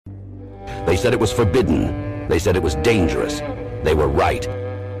They said it was forbidden. They said it was dangerous. They were right.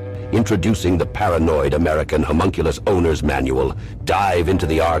 Introducing the Paranoid American Homunculus Owner's Manual. Dive into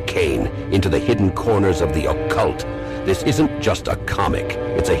the arcane, into the hidden corners of the occult. This isn't just a comic.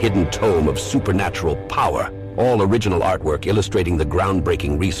 It's a hidden tome of supernatural power. All original artwork illustrating the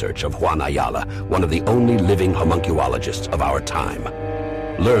groundbreaking research of Juan Ayala, one of the only living homunculologists of our time.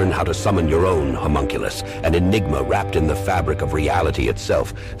 Learn how to summon your own homunculus, an enigma wrapped in the fabric of reality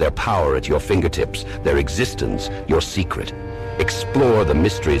itself, their power at your fingertips, their existence, your secret. Explore the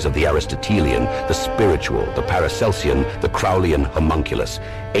mysteries of the Aristotelian, the spiritual, the Paracelsian, the Crowleyan homunculus.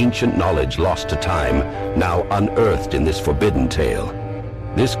 Ancient knowledge lost to time, now unearthed in this forbidden tale.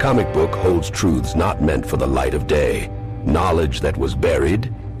 This comic book holds truths not meant for the light of day. Knowledge that was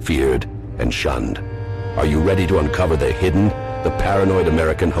buried, feared, and shunned. Are you ready to uncover the hidden? The Paranoid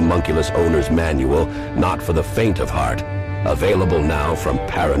American Homunculus Owner's Manual, not for the faint of heart. Available now from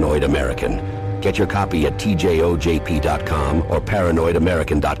Paranoid American. Get your copy at tjojp.com or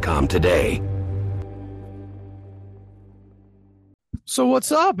paranoidamerican.com today. So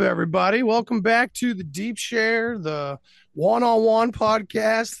what's up, everybody? Welcome back to the Deep Share, the one-on-one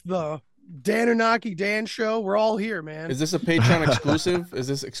podcast, the Dan Unaki Dan Show. We're all here, man. Is this a Patreon exclusive? Is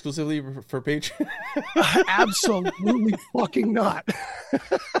this exclusively for Patreon? Absolutely fucking not.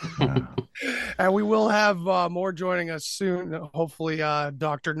 And we will have more joining us soon. Hopefully,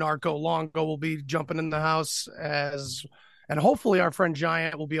 Dr. Narco Longo will be jumping in the house and hopefully our friend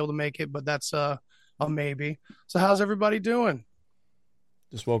Giant will be able to make it, but that's a maybe. So how's everybody doing?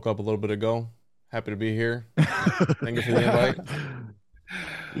 Just woke up a little bit ago. Happy to be here. Thank you for the invite.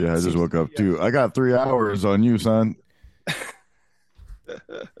 Yeah, I just woke up too. I got 3 hours on you, son.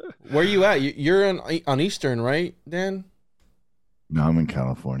 Where are you at? You're on Eastern, right, Dan? No, I'm in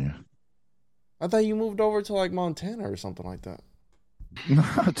California. I thought you moved over to like Montana or something like that. No,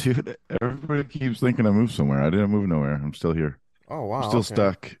 dude. Everybody keeps thinking I moved somewhere. I didn't move nowhere. I'm still here. Oh, wow. I'm still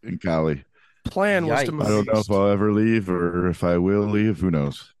stuck in Cali. Plan was to move. I don't know if I'll ever leave or if I will leave. Who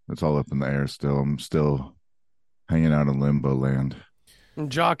knows? It's all up in the air still. I'm still hanging out in limbo land. And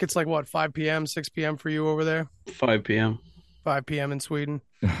Jock, it's like what, 5 p.m., 6 p.m. for you over there? 5 p.m. 5 p.m. in Sweden.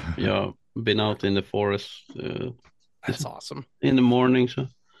 Yeah, been out in the forest. That's awesome. In the morning, so.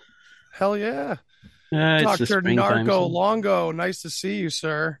 Hell yeah. It's the Dr. springtime, Narco so. Longo, nice to see you,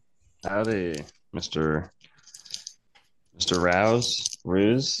 sir. Howdy, Mr. Rouse.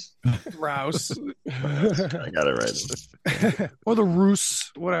 Rouse. I got it right. Or the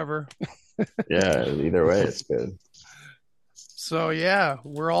Roos, whatever. Yeah, either way, it's good. So, yeah,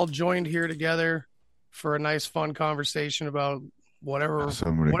 we're all joined here together for a nice, fun conversation about whatever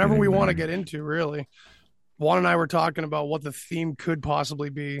we want to get into, really. Juan and I were talking about what the theme could possibly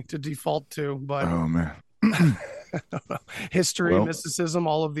be to default to, but oh man, history, mysticism,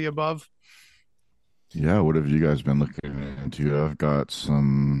 all of the above. Yeah, what have you guys been looking into? I've got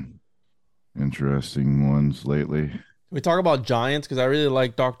some interesting ones lately. We talk about giants because I really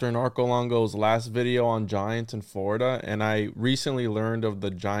like Dr. Narco Longo's last video on giants in Florida, and I recently learned of the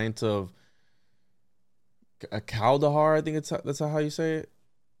giants of Kandahar. I think that's how you say it.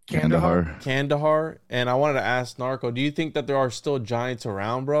 Kandahar. And I wanted to ask Narco, do you think that there are still giants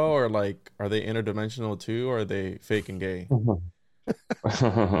around, bro? Or like, are they interdimensional too? Or are they fake and gay?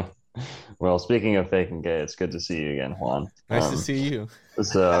 Well, speaking of fake and gay, it's good to see you again, Juan. Nice to see you.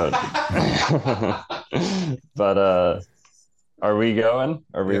 So, but are we going?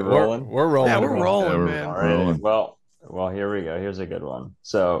 Are we rolling? We're rolling. Yeah, we're rolling, man. All right. Well, here we go. Here's a good one.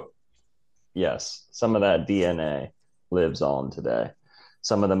 So, yes, some of that DNA lives on today.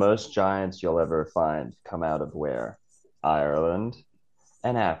 Some of the most giants you'll ever find come out of where? Ireland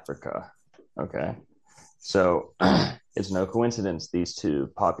and Africa. Okay. So it's no coincidence these two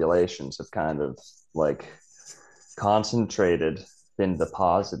populations have kind of like concentrated, been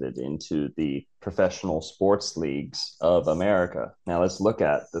deposited into the professional sports leagues of America. Now let's look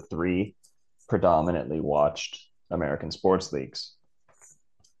at the three predominantly watched American sports leagues.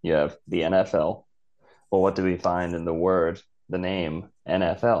 You have the NFL. Well, what do we find in the name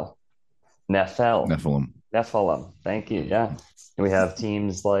NFL? Nephilim. Thank you. Yeah. And we have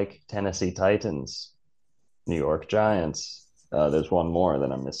teams like Tennessee Titans, New York Giants. There's one more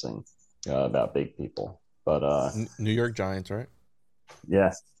that I'm missing about big people, but New York Giants, right?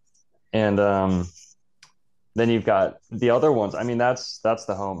 Yeah. And then you've got the other ones. I mean, that's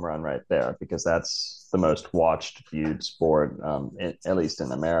the home run right there because that's the most watched, viewed sport, at least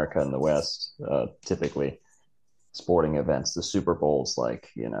in America and the West, typically. Sporting events, the Super Bowl's like,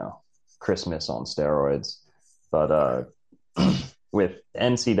 Christmas on steroids. But with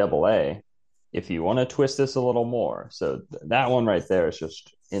NCAA, if you want to twist this a little more, so that one right there is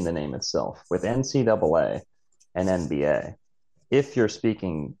just in the name itself. With NCAA and NBA, if you're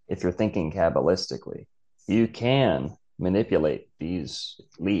thinking Kabbalistically, you can manipulate these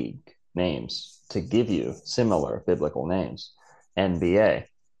league names to give you similar biblical names. NBA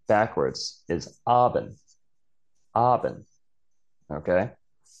backwards is Aben. Aben. Okay?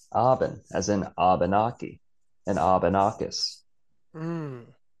 Aben, as in Abenaki and Abenakis.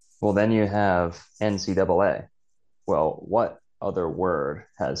 Well, then you have NCAA. Well, what other word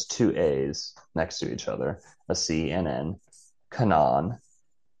has two A's next to each other? A C and N. Canaan,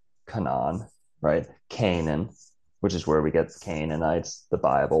 right? Canaan, which is where we get the Canaanites, the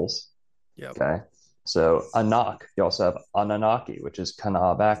Bibles. Yep. Okay. So Anak, you also have Anunnaki, which is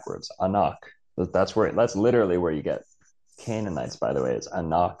Kana backwards. Anak. That's literally where you get Canaanites, by the way, is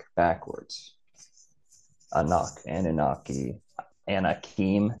Anak backwards. Anak, Anunnaki.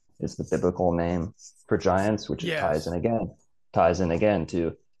 Anakim is the biblical name for giants, which ties in again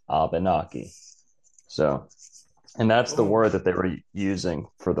to Abenaki. So, and that's the word that they were using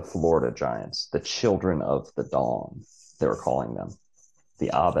for the Florida giants, the children of the dawn, they were calling them, the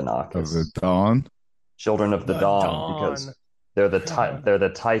Abenakis. Of the dawn? Children of the dawn, because they're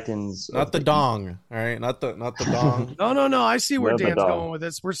the titans. Not the dong, all right? Not the dong. No. I see where Dan's going with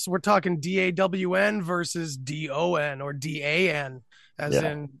this. We're talking DAWN versus DON or DAN, as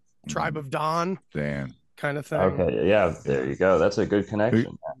in tribe of Don. Dan. Kind of thing. Okay, yeah, there you go. That's a good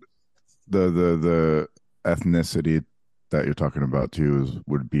connection. The ethnicity that you're talking about too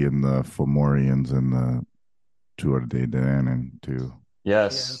would be in the Fomorians and the Tuatha-De-Danann too.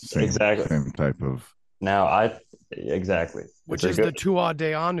 Yes, exactly. Same type of. Exactly. Which is the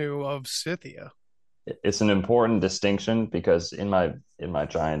Tuatha-De-Anu of Scythia. It's an important distinction because in my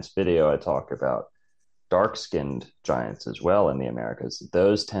giants video, I talk about dark-skinned giants as well in the Americas.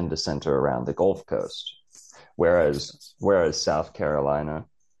 Those tend to center around the Gulf Coast, whereas South Carolina,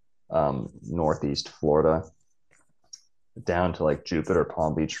 Northeast Florida, down to like Jupiter,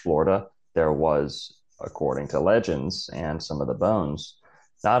 Palm Beach, Florida, there was, according to legends and some of the bones,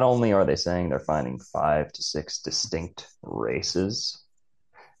 not only are they saying they're finding 5 to 6 distinct races,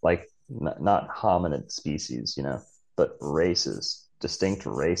 like not hominid species, but races, distinct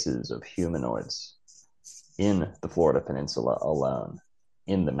races of humanoids in the Florida Peninsula alone,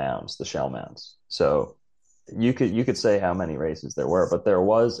 in the mounds, the shell mounds. So you could say how many races there were, but there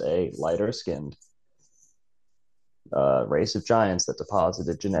was a lighter skinned race of giants that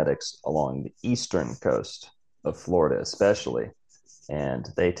deposited genetics along the eastern coast of Florida, especially. And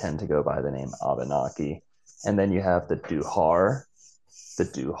they tend to go by the name Abenaki. And then you have the Duhar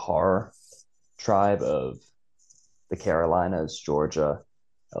tribe of the Carolinas, Georgia,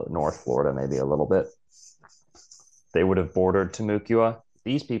 North Florida, maybe a little bit. They would have bordered Temecula.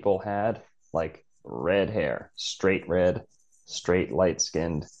 These people had like red hair, straight red, straight light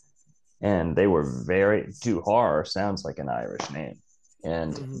skinned. And they were Duhar sounds like an Irish name.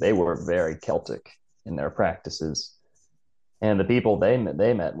 And they were very Celtic in their practices. And the people they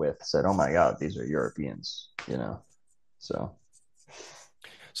met with said, "Oh my God, these are Europeans," So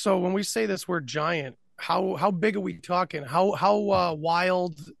when we say this word giant, how big are we talking? How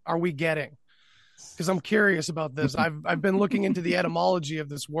wild are we getting? Because I'm curious about this. I've been looking into the etymology of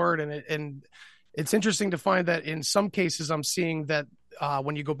this word, and it's interesting to find that in some cases I'm seeing that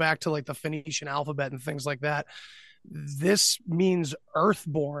when you go back to like the Phoenician alphabet and things like that, this means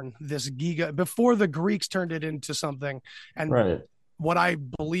earthborn, this giga, before the Greeks turned it into something. And what I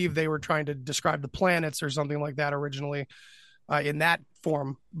believe they were trying to describe the planets or something like that originally in that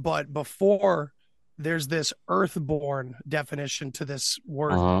form. But before, there's this earthborn definition to this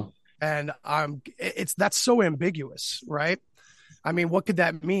word. And that's so ambiguous, right? I mean, what could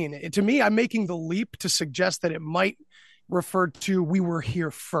that mean? To me, I'm making the leap to suggest that it might refer to we were here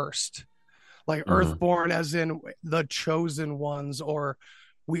first. Like earthborn as in the chosen ones, or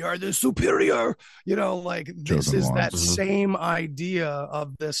we are the superior, like this chosen is ones. That same idea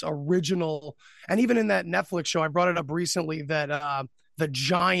of this original. And even in that Netflix show, I brought it up recently that the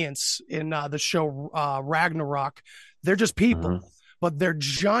giants in the show Ragnarok, they're just people, but their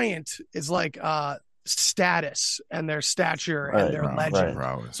giant is like status and their stature and their legend.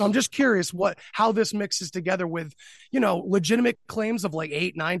 So I'm just curious how this mixes together with, legitimate claims of like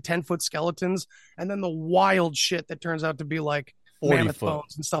 8, 9, 10 foot skeletons, and then the wild shit that turns out to be like mammoth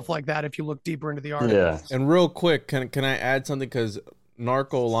bones and stuff like that if you look deeper into the article. Yeah. And real quick, can I add something? Because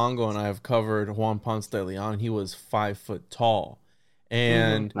Narco Longo and I have covered Juan Ponce de Leon. He was 5 foot tall.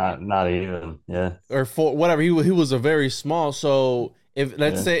 And not even, or whatever. He was a very small. So if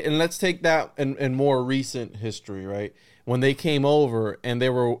let's take that in more recent history, right? When they came over and they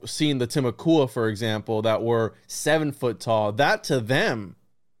were seeing the Timucua, for example, that were 7 foot tall, that to them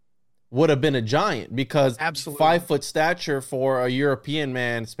would have been a giant, because absolutely 5-foot stature for a European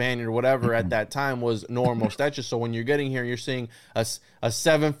man, Spaniard, whatever, at that time was normal stature. So when you're getting here, you're seeing a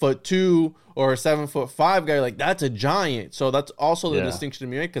 7'2" or a 7'5" guy, like, that's a giant. So that's also the distinction to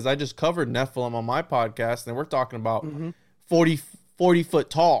me, because I just covered Nephilim on my podcast, and we're talking about 40 foot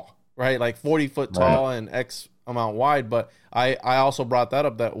tall, right? Like 40 foot tall and X amount wide. But I also brought that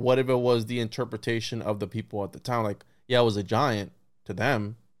up, that what if it was the interpretation of the people at the time? Like, yeah, it was a giant to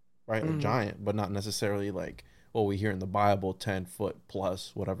them, right? A giant, but not necessarily like what we hear in the Bible, 10 foot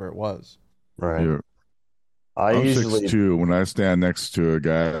plus, whatever it was. Right. Yeah. I'm usually 6'2". When I stand next to a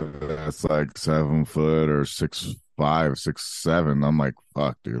guy that's like 7 foot or 6'5", 6'7", I'm like,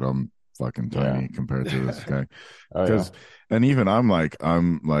 fuck, dude, I'm fucking tiny compared to this guy. And even I'm like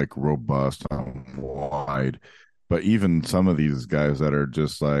robust, I'm wide, but even some of these guys that are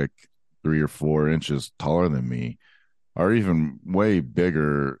just like 3 or 4 inches taller than me are even way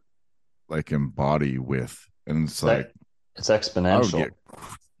bigger, like in body width, and it's like it's exponential.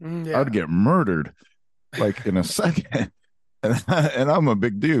 I would get murdered like in a second, and I'm a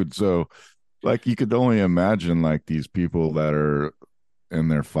big dude, so like you could only imagine like these people that are in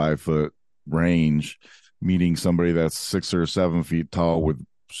their 5 foot range meeting somebody that's 6 or 7 feet tall with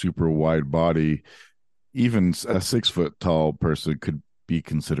super wide body. Even a 6 foot tall person could be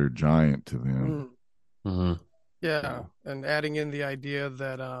considered giant to them. Yeah, and adding in the idea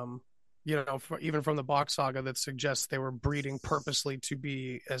that even from the Bach saga, that suggests they were breeding purposely to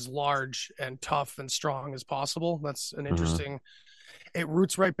be as large and tough and strong as possible. That's an interesting. It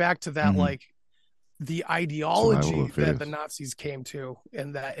roots right back to that, like the ideology that the Nazis came to,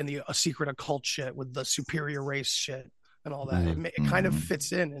 and the secret occult shit with the superior race shit and all that. It kind of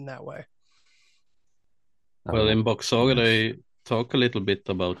fits in that way. Well, in Bach saga, they talk a little bit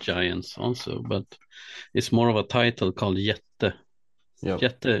about giants also, but it's more of a title called Jätte.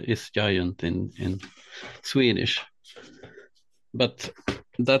 Jätte is giant in Swedish, but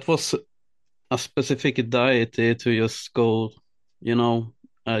that was a specific deity to just go,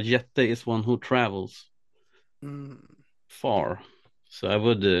 Jätte is one who travels far. So I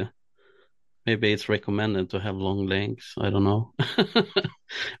would, maybe it's recommended to have long legs. I don't know.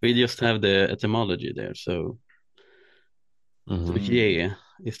 We just have the etymology there. So, so yeah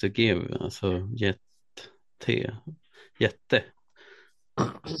is to give. So jätte.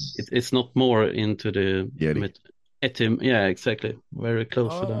 It's not more into the yeah, exactly, very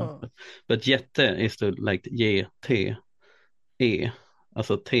close to that. But jätte is to like te.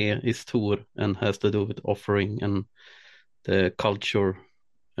 Also te is Tor and has to do with offering and the culture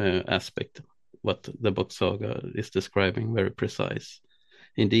aspect. What the Bach saga is describing, very precise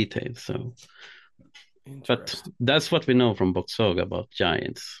in detail. So, but that's what we know from Bach saga about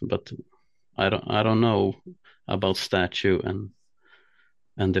giants. But I don't know about statue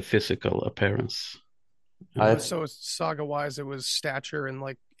and the physical appearance. So saga wise, it was stature and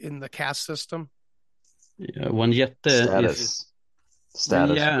like in the caste system. Yeah, one jätte status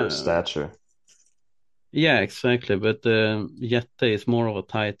versus stature. Yeah, exactly. But jätte is more of a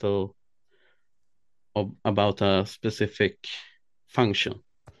title about a specific function.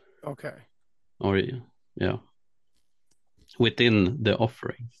 Okay. Or within the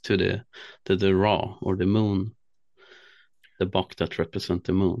offering to the Ra or the moon, the Bach that represent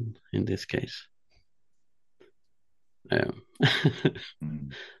the moon in this case.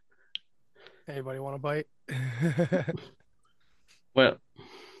 Anybody want to bite? Well,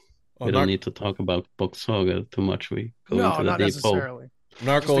 we don't need to talk about Bach saga too much. We go into the deep hole.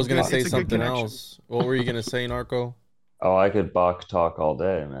 Narco was going to say something else. What were you going to say, Narco? Oh, I could Bach talk all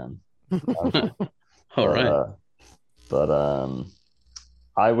day, man. All right. But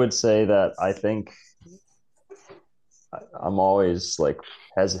I would say that I think I'm always like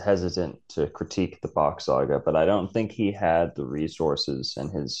hesitant to critique the Bach saga, but I don't think he had the resources, and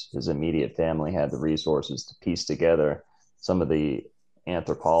his immediate family had the resources to piece together some of the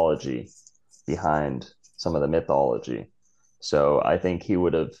anthropology behind some of the mythology. So I think he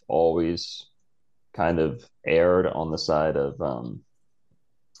would have always kind of erred on the side of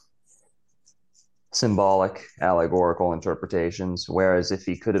symbolic, allegorical interpretations. Whereas if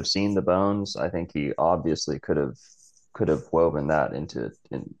he could have seen the bones, I think he obviously could have woven that into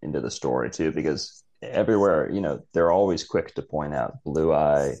the story too, because everywhere, they're always quick to point out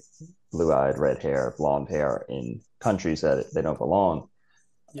blue-eyed, red hair, blonde hair in countries that they don't belong.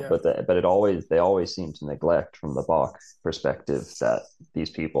 Yeah. But they always seem to neglect from the Bach perspective that these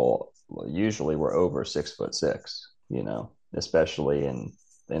people usually were over 6'6", especially in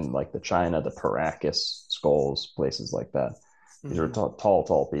like the China, the Paracas skulls, places like that. These are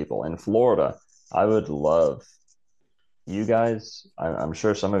tall people. In Florida, I would love you guys, I'm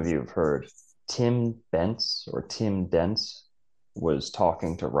sure some of you have heard Tim Dents was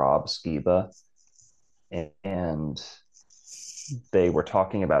talking to Rob Skiba, and they were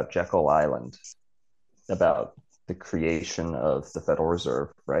talking about Jekyll Island, about the creation of the Federal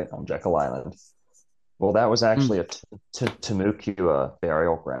Reserve, right, on Jekyll Island. Well, that was actually a Timucua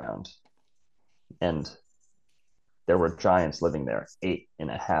burial ground, and there were giants living there,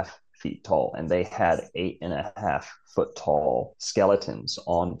 8.5 feet tall, and they had 8.5 foot tall skeletons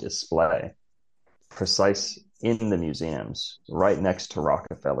on display, precise in the museums, right next to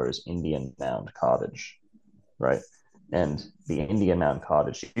Rockefeller's Indian Mound Cottage, right? And the Indian Mound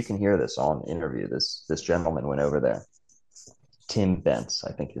Cottage, you can hear this on interview. This gentleman went over there. Tim Bentz,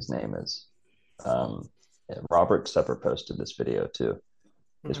 I think his name is. Robert Sepper posted this video too,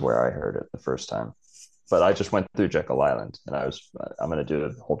 is where I heard it the first time. But I just went through Jekyll Island, and I'm going to do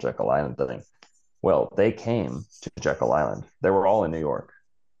a whole Jekyll Island thing. Well, they came to Jekyll Island. They were all in New York,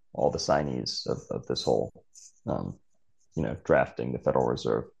 all the signees of this whole, drafting the Federal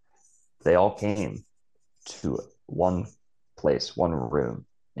Reserve. They all came to one place, one room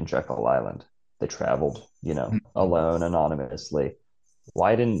in Jekyll Island. They traveled, alone, anonymously.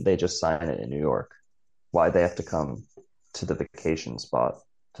 Why didn't they just sign it in New York? Why'd they have to come to the vacation spot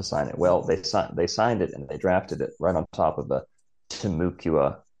to sign it? Well, they signed it and they drafted it right on top of a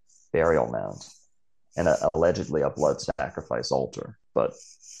Timucua burial mound and allegedly a blood sacrifice altar. But,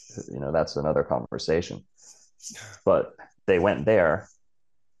 that's another conversation. But they went there.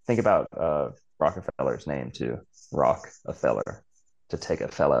 Think about Rockefeller's name too, Rock-a-Feller, to take a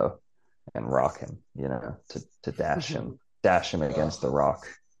fellow and rock him, to dash him against the rock.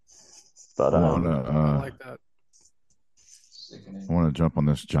 But I like that. I want to jump on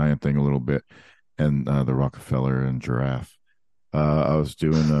this giant thing a little bit, and the Rockefeller and giraffe. I was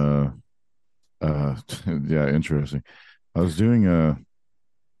doing yeah, interesting. I was doing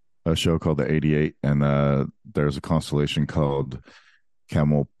a show called the 88, and there's a constellation called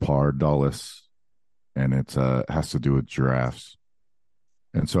Camelopardalis, and it has to do with giraffes.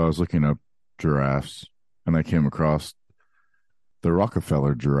 And so I was looking up giraffes, and I came across the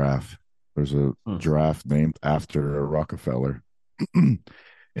Rockefeller giraffe. There's a giraffe named after a Rockefeller.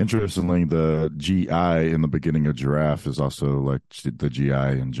 Interestingly, the GI in the beginning of giraffe is also like the GI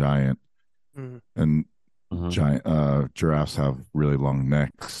in giant. And giant giraffes have really long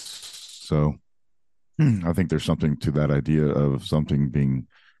necks. So I think there's something to that idea of something being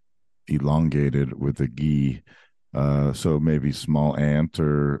elongated with a gi. So maybe small ant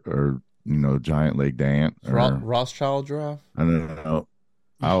or giant legged ant. Or, Rothschild giraffe? I don't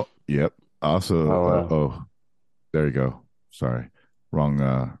know. Yep. Also, there you go. Sorry.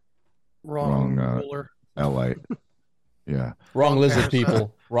 Wrong ruler. L-light. Yeah. Wrong lizard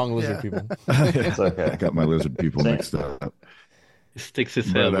people. Wrong lizard people. It's okay. I got my lizard people mixed up. He sticks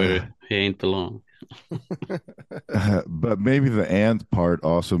his head where he ain't belong. But maybe the ant part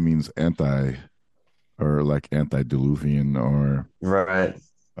also means or like antediluvian or right.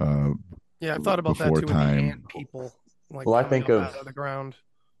 Yeah, I thought about that too with the ant people. Like, well, I think of out of the ground.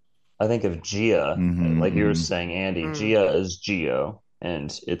 I think of Gia, like you were saying, Andy. Gia is Geo,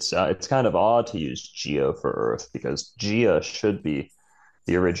 and it's kind of odd to use Geo for Earth because Gia should be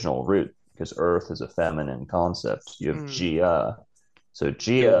the original root because Earth is a feminine concept. You have Gia, so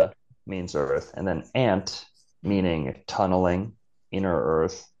Gia means Earth, and then ant meaning tunneling, inner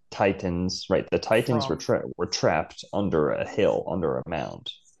Earth, Titans. Right, the Titans were trapped under a hill, under a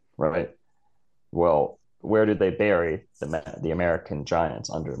mound. Right, well. Where did they bury the American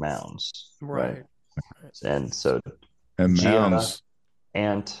giants? Under mounds, right? And so, mounds,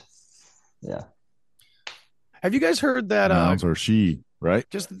 ant, yeah. Have you guys heard that? Mounds or she, right?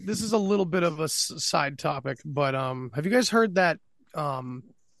 Just this is a little bit of a side topic, but have you guys heard that? What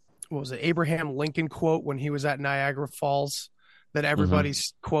was it? Abraham Lincoln quote when he was at Niagara Falls that everybody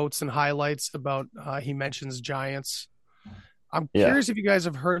quotes and highlights about. He mentions giants. I'm curious if you guys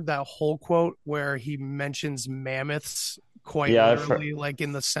have heard that whole quote where he mentions mammoths quite literally, like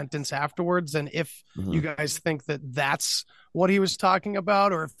in the sentence afterwards, and if you guys think that that's what he was talking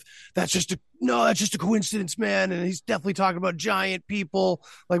about, or if that's just a coincidence, man, and he's definitely talking about giant people.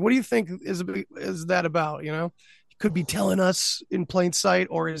 Like, what do you think is that about? He could be telling us in plain sight,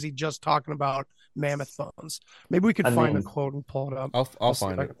 or is he just talking about mammoth bones? Maybe we could find a quote and pull it up. I'll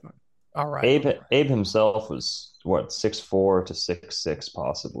find it. All right. Abe himself was 6'4" to 6'6",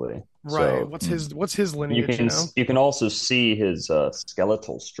 possibly. Right. So what's his lineage? You can also see his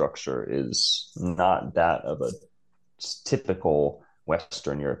skeletal structure is not that of a typical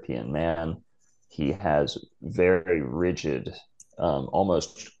Western European man. He has very rigid,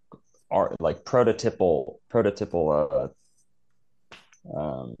 almost art, like prototypical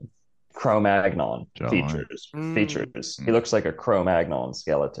Cro-Magnon features. He looks like a Cro-Magnon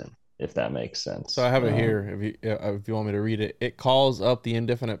skeleton, if that makes sense. So I have it here. If you want me to read it, it calls up the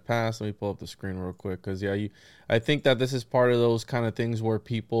indefinite past. Let me pull up the screen real quick, because I think that this is part of those kind of things where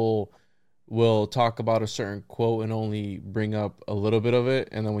people will talk about a certain quote and only bring up a little bit of it,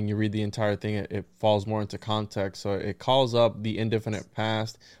 and then when you read the entire thing, it falls more into context. So it calls up the indefinite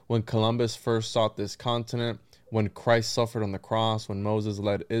past, when Columbus first sought this continent, when Christ suffered on the cross, when Moses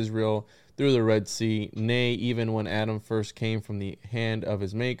led Israel through the Red Sea, nay, even when Adam first came from the hand of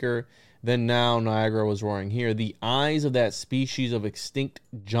his maker, then now Niagara was roaring here. The eyes of that species of extinct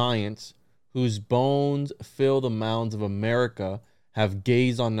giants whose bones fill the mounds of America have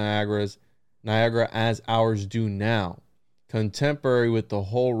gazed on Niagara as ours do now, contemporary with the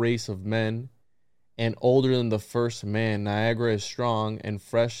whole race of men, and older than the first man. Niagara is strong and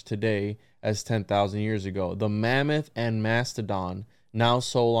fresh today as 10,000 years ago. The mammoth and mastodon, now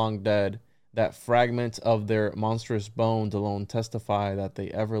so long dead, that fragments of their monstrous bones alone testify that they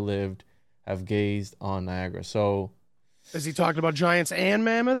ever lived, have gazed on Niagara. So, is he talking about giants and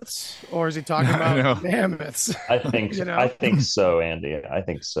mammoths, or is he talking about mammoths? I think I think so, Andy. I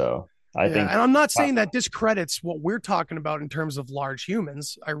think so. I think, and I'm not saying that discredits what we're talking about in terms of large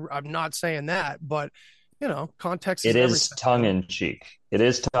humans. I'm not saying that, but context. It is tongue in cheek. It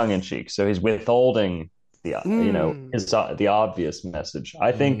is tongue in cheek. So he's withholding the the obvious message.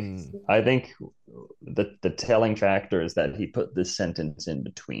 I think the telling factor is that he put this sentence in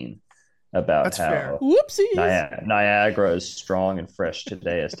between about That's how fair. Niagara is strong and fresh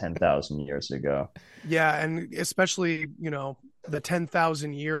today as 10,000 years ago. Yeah, and especially the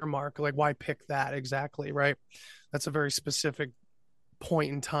 10,000 year mark. Like, why pick that exactly? Right? That's a very specific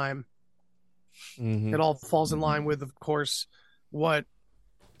point in time. It all falls in line with, of course, what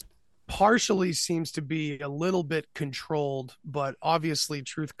partially seems to be a little bit controlled, but obviously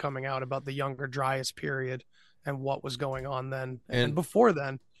truth coming out about the Younger Dryas period and what was going on then and before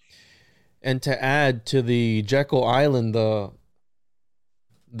then. And to add to the Jekyll Island, the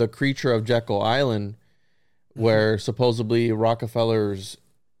creature of Jekyll Island, where supposedly Rockefeller's,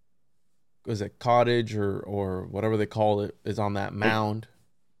 was it cottage or whatever they call it, is on that mound.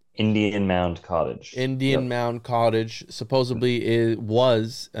 Indian Mound Cottage. Mound Cottage. Supposedly it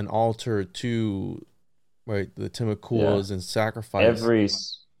was an altar to the Timuculas and sacrifice.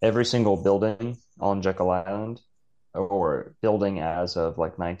 Every single building on Jekyll Island, or building as of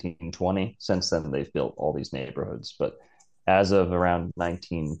like 1920. Since then, they've built all these neighborhoods. But as of around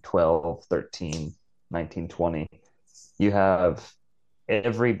 1912, 13, 1920, you have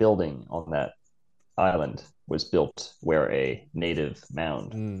every building on that island was built where a native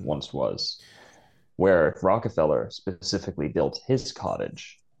mound once was. Where Rockefeller specifically built his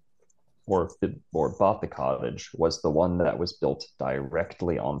cottage, or bought the cottage, was the one that was built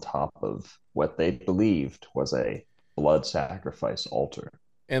directly on top of what they believed was a blood sacrifice altar.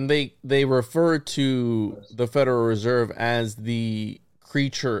 And they refer to the Federal Reserve as the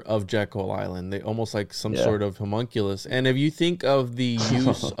creature of Jekyll Island. They almost like some sort of homunculus. And if you think of the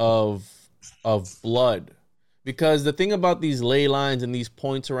use of blood, because the thing about these ley lines and these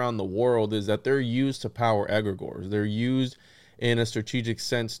points around the world is that they're used to power egregores. They're used in a strategic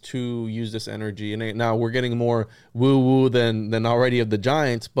sense to use this energy. And now we're getting more woo-woo than already of the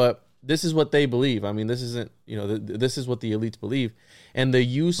giants, but this is what they believe. I mean, this isn't, this is what the elites believe. And the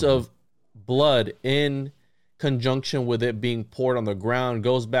use of blood in conjunction with it being poured on the ground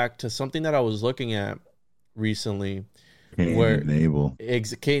goes back to something that I was looking at recently. So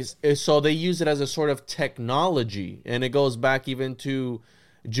they use it as a sort of technology, and it goes back even to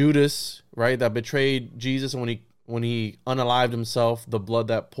Judas, right, that betrayed Jesus, and when he unalived himself, the blood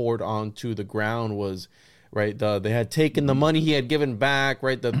that poured onto the ground was right. They had taken the money he had given back,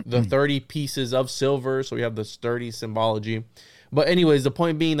 right, the 30 pieces of silver, so we have this 30 symbology. But anyways, the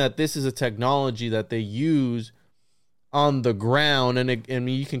point being that this is a technology that they use on the ground, and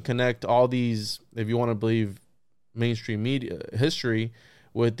you can connect all these, if you want to believe mainstream media history,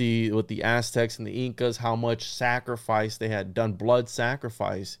 with the Aztecs and the Incas, how much sacrifice they had done, blood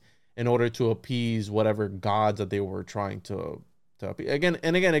sacrifice, in order to appease whatever gods that they were trying to appease. Again,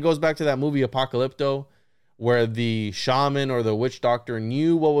 it goes back to that movie Apocalypto, where the shaman or the witch doctor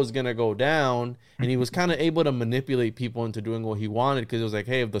knew what was going to go down, and he was kind of able to manipulate people into doing what he wanted, because it was like,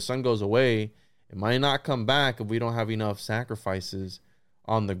 hey, if the sun goes away, it might not come back if we don't have enough sacrifices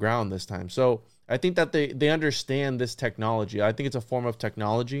on the ground this time. So I think that they understand this technology. I think it's a form of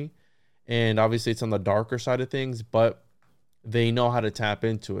technology, and obviously it's on the darker side of things, but they know how to tap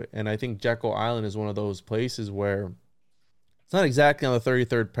into it. And I think Jekyll Island is one of those places where It's not exactly on the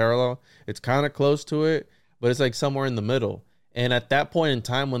 33rd parallel. It's kind of close to it, but it's like somewhere in the middle. And at that point in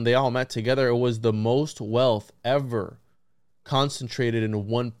time when they all met together, it was the most wealth ever concentrated in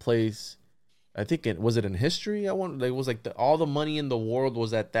one place. I think it was in history. It was like all the money in the world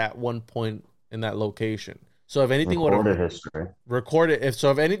was at that one point in that location. So if anything would have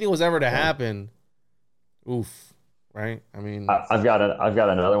if anything was ever to happen, oof, right? I mean, I've got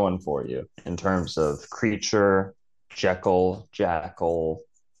another one for you in terms of creature, Jekyll, Jackal,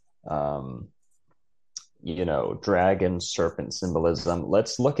 dragon, serpent symbolism.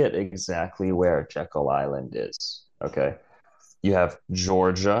 Let's look at exactly where Jekyll Island is. Okay, you have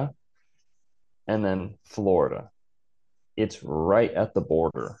Georgia, and then Florida. It's right at the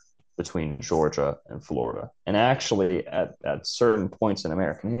border between Georgia and Florida. And actually, at certain points in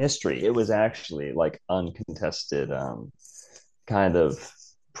American history, it was actually like uncontested kind of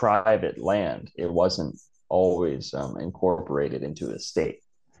private land. It wasn't always incorporated into a state.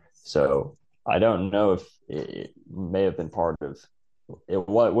 So I don't know if it may have been part of it.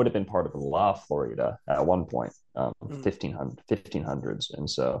 Would have been part of La Florida at one point, 1500s. And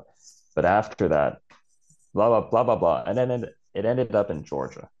so, but after that, blah, blah, blah, blah, blah. And then it ended up in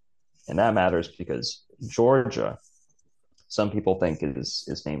Georgia. And that matters because Georgia, some people think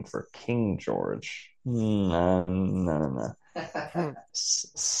is named for King George. No.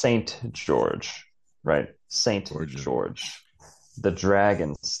 Saint George, right? Saint George, the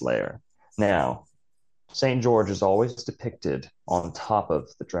dragon slayer. Now, Saint George is always depicted on top of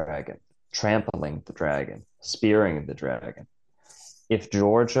the dragon, trampling the dragon, spearing the dragon. If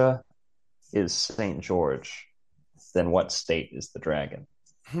Georgia is Saint George, then what state is the dragon?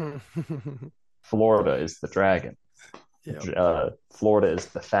 Florida is the dragon. Yep. Florida is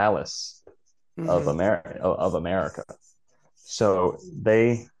the phallus of America. So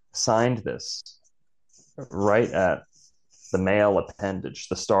they signed this right at the male appendage,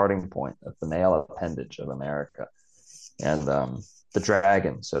 the starting point of the male appendage of America, and the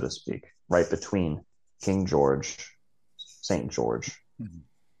dragon, so to speak, right between King George, Saint George,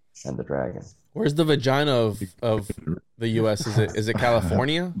 and the dragon. Where's the vagina of the U.S.? Is it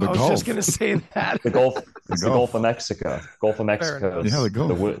California? I was just gonna say that. The Gulf of Mexico. Gulf of Mexico. Yeah,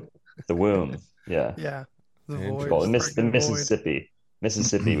 the womb. Yeah. Yeah. The Mississippi.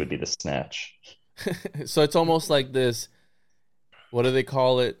 Mississippi would be the snatch. So it's almost like this. What do they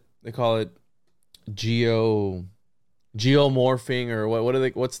call it? They call it geomorphing, or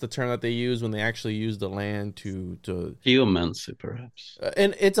what's the term that they use when they actually use the land to geomancy, perhaps.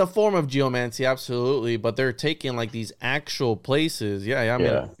 And it's a form of geomancy, absolutely, but they're taking like these actual places.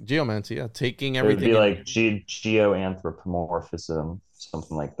 Geomancy, taking everything. It would be like geoanthropomorphism,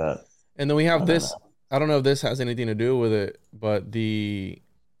 something like that. And then we have this. I don't know if this has anything to do with it, but the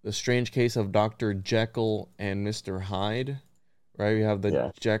strange case of Dr. Jekyll and Mr. Hyde, right? We have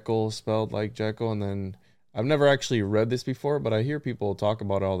the Jekyll spelled like Jekyll, and then I've never actually read this before, but I hear people talk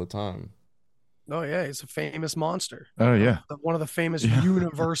about it all the time. Oh yeah, he's a famous monster. Oh yeah, one of the famous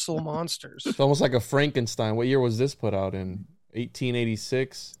universal monsters. It's almost like a Frankenstein. What year was this put out in?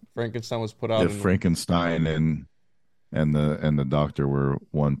 1886. Frankenstein was put out. Yeah, Frankenstein and the doctor were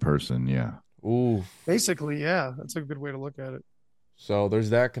one person. Yeah. Ooh. Basically, yeah, that's a good way to look at it. So there's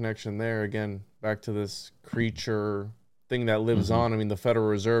that connection there. Again, back to this creature thing that lives on. I mean, the Federal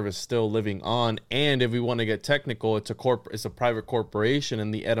Reserve is still living on, and if we want to get technical, it's a private corporation,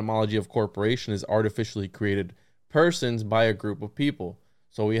 and the etymology of corporation is artificially created persons by a group of people.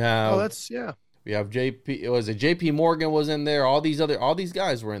 So we have we have JP Morgan was in there, all these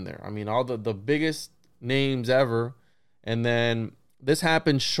guys were in there. I mean, all the biggest names ever. And then this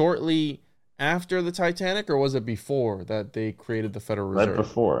happened shortly after the Titanic, or was it before that they created the Federal Reserve? Right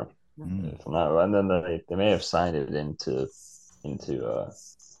before. And then they may have signed it into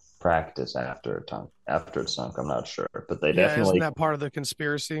practice after it sunk. I'm not sure, but they definitely. Isn't that part of the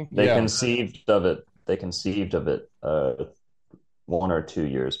conspiracy? They conceived of it 1 or 2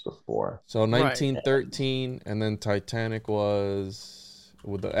 years before. So 1913, and then Titanic was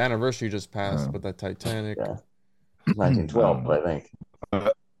the anniversary just passed, but the Titanic. 1912, I think.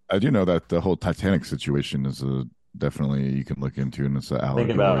 I do know that the whole Titanic situation is definitely you can look into, and it's an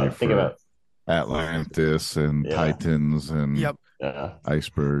allegory for Atlantis and Titans and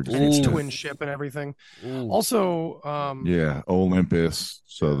icebergs. And its twin ship and everything. Ooh. Also, Olympus.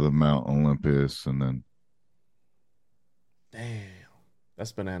 So the Mount Olympus, and then damn,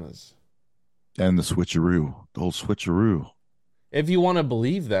 that's bananas. And the whole switcheroo. If you want to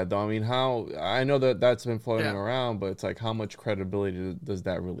believe that, though, I mean, I know that's been floating around, but it's like, how much credibility does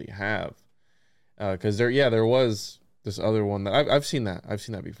that really have? Because there was this other one that I've seen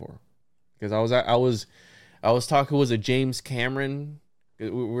that before, because I was talking, was it James Cameron? We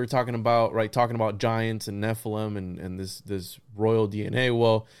were talking about giants and Nephilim and this royal DNA.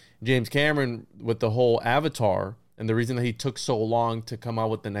 Well, James Cameron with the whole Avatar, and the reason that he took so long to come out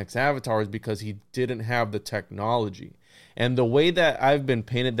with the next Avatar is because he didn't have the technology. And the way that I've been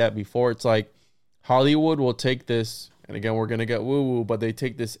painted that before, it's like Hollywood will take this, and again, we're going to get woo-woo, but they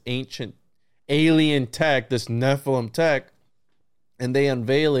take this ancient alien tech, this Nephilim tech, and they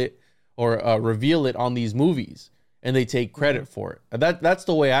unveil it or reveal it on these movies, and they take credit for it. And that's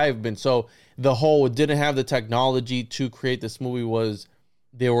the way I've been. So the whole didn't have the technology to create this movie was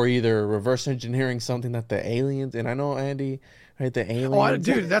they were either reverse engineering something that the aliens, and I know Andy, right? The aliens.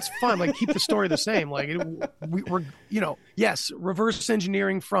 Oh, dude, that's fun. Like, keep the story the same. Like, we're yes, reverse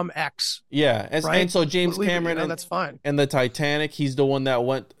engineering from X. Yeah, and so James Cameron, that's fine. And the Titanic, he's the one that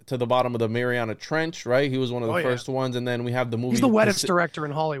went to the bottom of the Mariana Trench, right? He was one of the first ones, and then we have the movie. He's the wettest director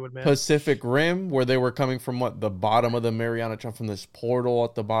in Hollywood, man. Pacific Rim, where they were coming from the bottom of the Mariana Trench, from this portal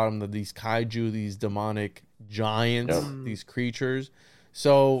at the bottom of these kaiju, these demonic giants, these creatures.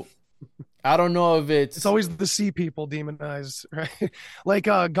 So I don't know if it's always the sea people demonized, right? Like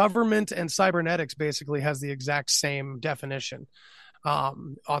government and cybernetics basically has the exact same definition,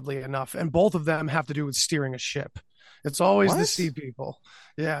 oddly enough, and both of them have to do with steering a ship. It's always the sea people.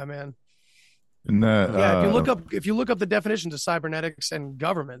 Yeah, man. And if you look up the definitions of cybernetics and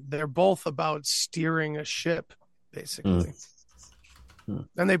government, they're both about steering a ship, basically.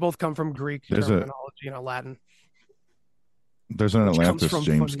 And they both come from Greek terminology, Latin. There's an Atlantis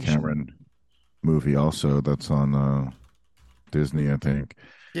James Cameron movie also that's on Disney, I think.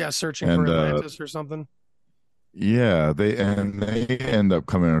 Yeah, Searching for Atlantis or something. Yeah, they end up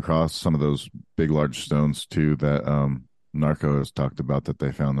coming across some of those big, large stones too that Narco has talked about that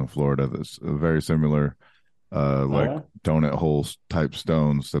they found in Florida. That's very similar, like donut hole type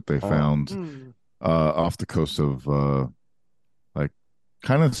stones that they found off the coast of like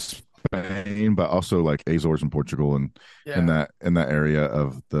kind of Spain, but also like Azores and Portugal, and in that area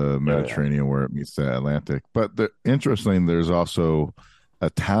of the Mediterranean where it meets the Atlantic. But interesting, there's also a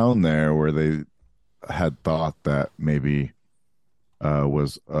town there where they had thought that maybe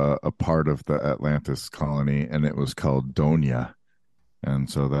was a part of the Atlantis colony, and it was called Donia, and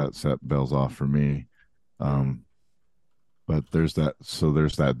so that set bells off for me. But there's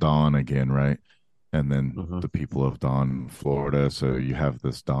that Dawn again, right? And then the people of Dawn, Florida. So you have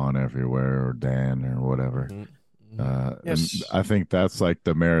this Dawn everywhere, or Dan, or whatever. Yes. And I think that's like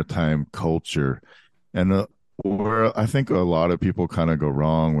the maritime culture, and where I think a lot of people kind of go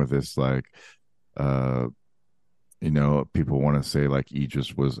wrong with this, like, people want to say like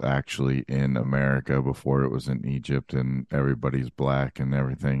Egypt was actually in America before it was in Egypt, and everybody's black and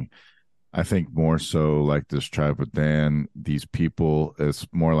everything. I think more so like this tribe of Dan, these people, it's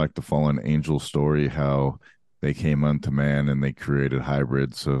more like the fallen angel story, how they came unto man and they created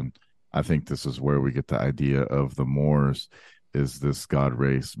hybrids. So I think this is where we get the idea of the Moors, is this god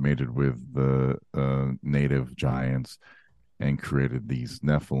race mated with the native giants and created these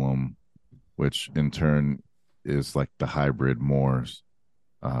Nephilim, which in turn is like the hybrid Moors.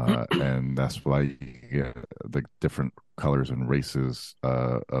 And that's why you get the different colors and races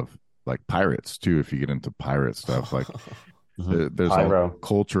of like pirates too. If you get into pirate stuff, like there's all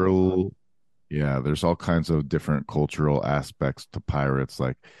cultural, there's all kinds of different cultural aspects to pirates.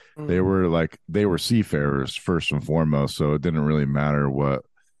 Like they were seafarers first and foremost, so it didn't really matter what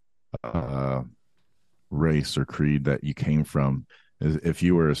race or creed that you came from. If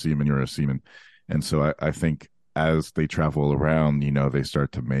you were a seaman, you're a seaman. And so I think as they travel around, they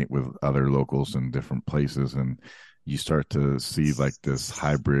start to mate with other locals in different places, and you start to see like this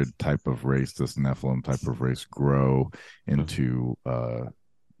hybrid type of race, this Nephilim type of race, grow into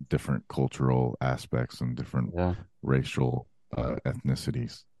different cultural aspects and different racial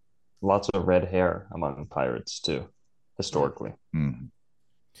ethnicities. Lots of red hair among pirates too, historically.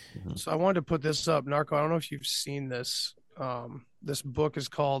 So I wanted to put this up, Narco. I don't know if you've seen this. This book is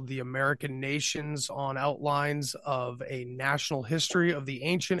called The American Nations, on Outlines of a National History of the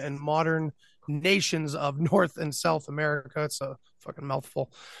Ancient and Modern Nations of North and South America. It's a fucking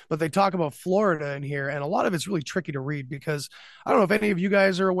mouthful, but they talk about Florida in here, and a lot of it's really tricky to read because I don't know if any of you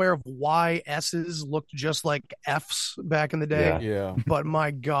guys are aware of why S's looked just like F's back in the day. But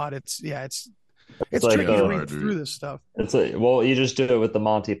my God, it's like tricky to read through this stuff. It's like, well, you just do it with the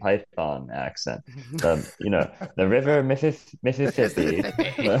Monty Python accent. The river Mississippi.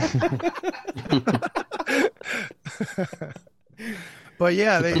 But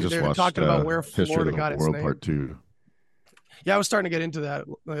yeah, they're talking about where Florida got its name. Part 2. Yeah, I was starting to get into that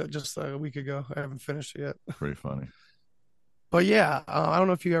just a week ago. I haven't finished it yet. Pretty funny. But yeah, I don't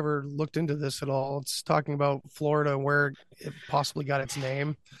know if you ever looked into this at all. It's talking about Florida, where it possibly got its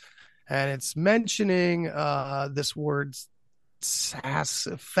name, and it's mentioning this word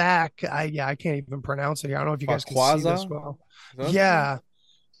fac. I can't even pronounce it here. I don't know if you guys can see this well. Yeah,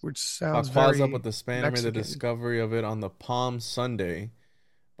 which sounds very but the Spaniard made the discovery of it on the Palm Sunday,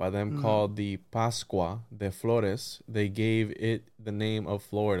 by them called the Pascua de Flores. They gave it the name of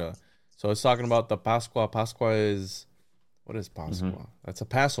Florida. So it's talking about the Pascua. Pascua is, what is Pascua? That's a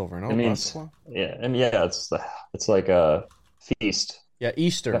Passover, no? It means, Pascua? Yeah, and yeah, it's like a feast. Yeah,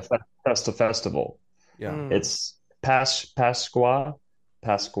 Easter. Festival. Yeah. It's Pascua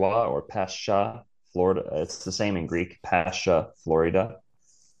or Pascha, Florida. It's the same in Greek, Pascha, Florida.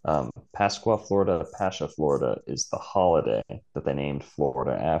 Pascua, Florida, Pascha, Florida is the holiday that they named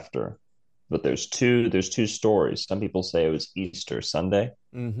Florida after. But there's two stories. Some people say it was Easter Sunday.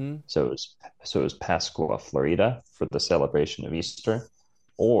 Mm-hmm. So it was Pascua, Florida for the celebration of Easter,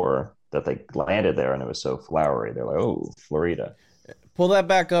 or that they landed there and it was so flowery. They're like, oh, Florida. Pull that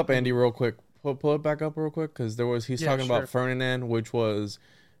back up, Andy, real quick. Pull it back up real quick, because he's talking about Ferdinand, which was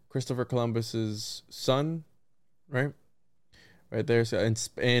Christopher Columbus's son, right? Right there. So in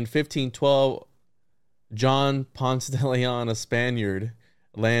 1512, John Ponce de Leon, a Spaniard,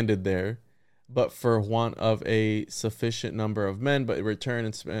 landed there, but for want of a sufficient number of men, but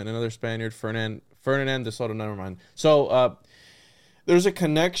returned and another Spaniard, Ferdinand de Soto, never mind. So there's a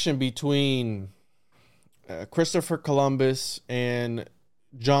connection between Christopher Columbus and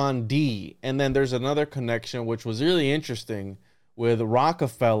John Dee, and then there's another connection which was really interesting with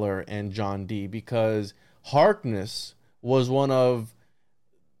Rockefeller and John Dee, because Harkness was one of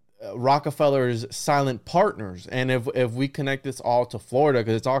Rockefeller's silent partners. And if we connect this all to Florida,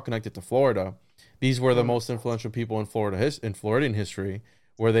 because it's all connected to Florida, these were the most influential people in Floridian history,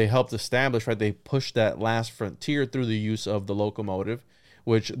 where they helped establish, right? They pushed that last frontier through the use of the locomotive,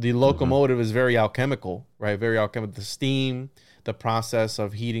 which the locomotive is very alchemical, right? Very alchemical. The steam, the process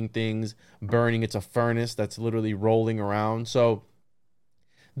of heating things, burning. It's a furnace that's literally rolling around. So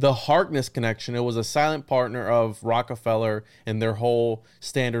the Harkness connection, it was a silent partner of Rockefeller and their whole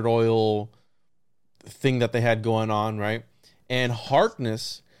Standard Oil thing that they had going on, right? And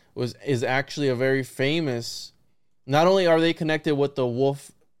Harkness is actually a very famous, not only are they connected with the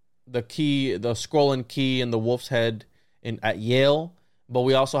wolf, the key, the scroll and key and the wolf's head at Yale, but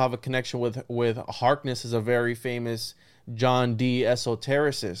we also have a connection with Harkness is a very famous John Dee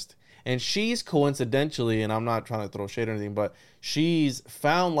esotericist. And she's coincidentally, and I'm not trying to throw shade or anything, but she's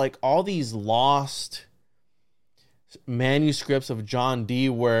found like all these lost manuscripts of John Dee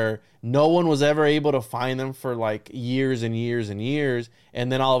where no one was ever able to find them for like years and years and years.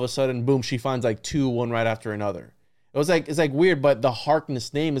 And then all of a sudden, boom, she finds like two, one right after another. It's like weird, but the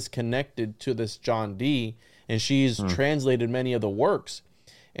Harkness name is connected to this John Dee, and she's translated many of the works.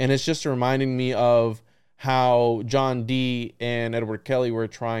 And it's just reminding me of how John Dee and Edward Kelly were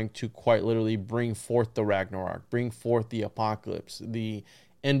trying to quite literally bring forth the Ragnarok, bring forth the apocalypse, the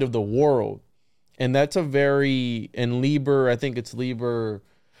end of the world. And that's a very, in Liber, I think it's Liber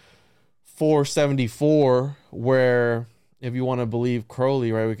 474, where if you want to believe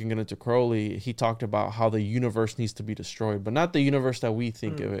Crowley, right, we can get into Crowley, he talked about how the universe needs to be destroyed, but not the universe that we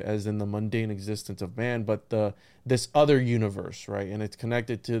think of it as in the mundane existence of man, but this other universe, right? And it's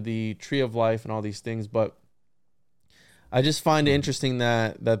connected to the tree of life and all these things. But I just find it interesting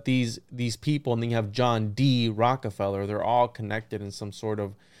that these people, and then you have John D. Rockefeller, they're all connected in some sort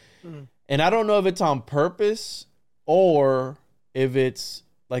of, and I don't know if it's on purpose or if it's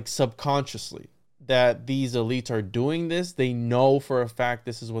like subconsciously that these elites are doing this. They know for a fact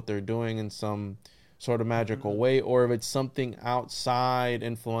this is what they're doing in some sort of magical way, or if it's something outside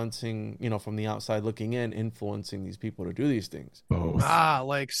influencing, from the outside looking in, influencing these people to do these things.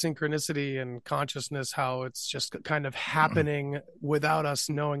 Like synchronicity and consciousness, how it's just kind of happening without us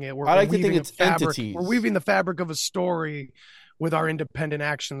knowing it. I like to think it's entities. We're weaving the fabric of a story with our independent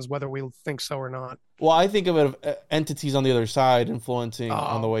actions, whether we think so or not. Well, I think of it of entities on the other side influencing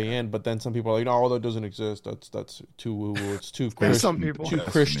on the way in, but then some people are like, no, that doesn't exist. That's too woo-woo. It's too some people too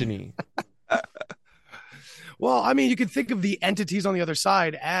Christian-y. Well, I mean, you could think of the entities on the other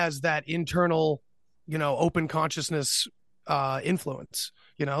side as that internal, open consciousness influence,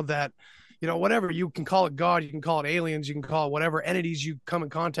 whatever you can call it, God, you can call it aliens, you can call it whatever entities you come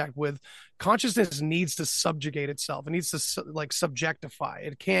in contact with. Consciousness needs to subjugate itself. It needs to subjectify.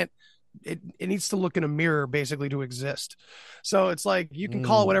 It can't, it needs to look in a mirror basically to exist. So it's like, you can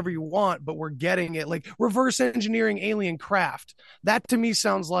call it whatever you want, but we're getting it like reverse engineering alien craft. That to me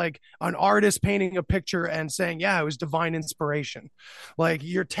sounds like an artist painting a picture and saying, yeah, it was divine inspiration. Like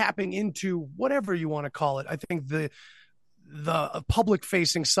you're tapping into whatever you want to call it. I think the public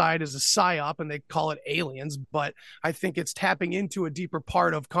facing side is a psyop and they call it aliens, but I think it's tapping into a deeper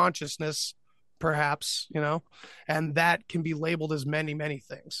part of consciousness, perhaps, and that can be labeled as many, many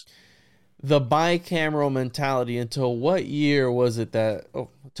things. The bicameral mentality, until what year was it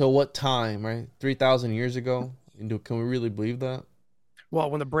till what time, right? 3,000 years ago? Can we really believe that? Well,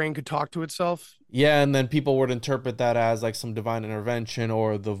 when the brain could talk to itself? Yeah, and then people would interpret that as like some divine intervention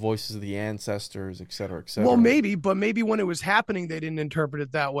or the voices of the ancestors, et cetera, et cetera. Well, maybe when it was happening, they didn't interpret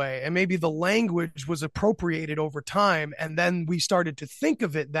it that way. And maybe the language was appropriated over time, and then we started to think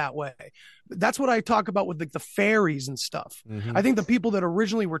of it that way. That's what I talk about with like the fairies and stuff. Mm-hmm. I think the people that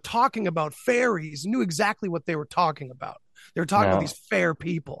originally were talking about fairies knew exactly what they were talking about. They were talking about these fair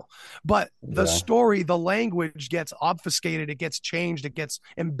people, but the story, the language gets obfuscated. It gets changed. It gets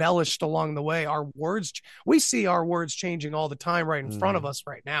embellished along the way. We see our words changing all the time right in front of us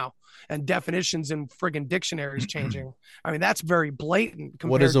right now, and definitions in friggin' dictionaries changing. I mean, that's very blatant.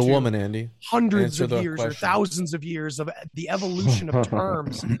 What is a woman, Andy? Hundreds of years or thousands of years of the evolution of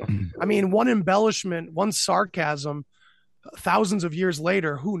terms. I mean, one embellishment, one sarcasm, thousands of years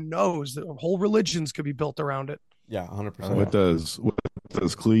later, who knows? Whole religions could be built around it. Yeah, 100%. What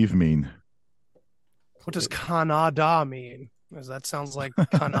does cleave mean? What does Canada mean? Because that sounds like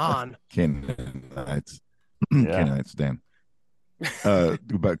Canaan. Canaanites. Canaanites, Dan.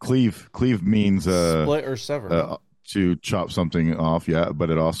 But cleave means split or sever. To chop something off, but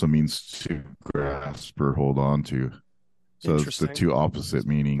it also means to grasp or hold on to. So it's the two opposite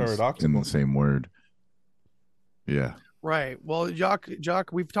meanings in the same word. Yeah. Right. Well, Jock,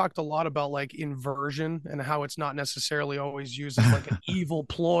 we've talked a lot about like inversion and how it's not necessarily always used as like an evil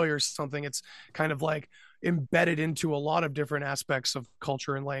ploy or something. It's kind of like embedded into a lot of different aspects of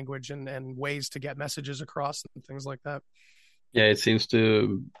culture and language and ways to get messages across and things like that. Yeah, it seems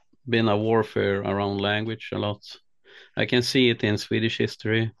to been a warfare around language a lot. I can see it in Swedish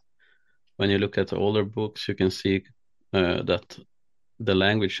history. When you look at the older books, you can see that the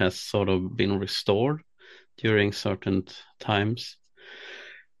language has sort of been restored during certain times,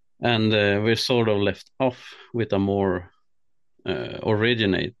 and we're sort of left off with a more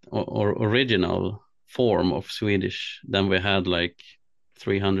original form of Swedish than we had like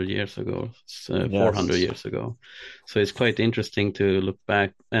 300 years ago, 400 years ago. So it's quite interesting to look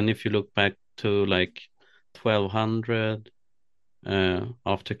back, and if you look back to like 1200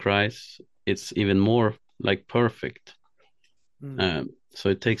 after Christ, it's even more like perfect. So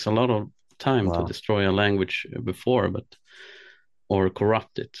it takes a lot of time to destroy a language before, or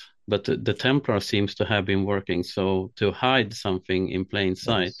corrupt it. But the Templar seems to have been working so to hide something in plain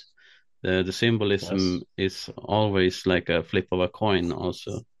sight. The symbolism is always like a flip of a coin.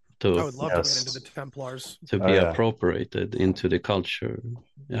 Also, I would love to get into the Templars to be appropriated into the culture.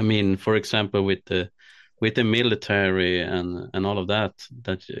 I mean, for example, with the military and all of that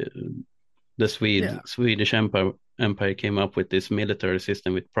the Swedish Empire came up with this military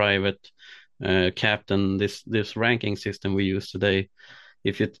system with private captain, this ranking system we use today.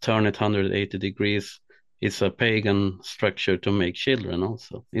 If you turn it 180 degrees, it's a pagan structure to make children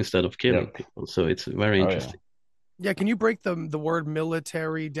also instead of killing people. So it's very interesting. Yeah, can you break the word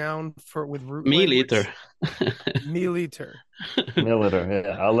military down with root meal eater? Meal eater.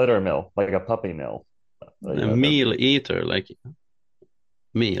 Milliter, a litter mill, like a puppy mill. A meal eater, like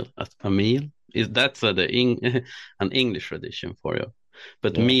meal. A meal that's an English tradition for you.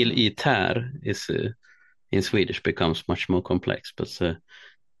 But meal eater is in Swedish becomes much more complex.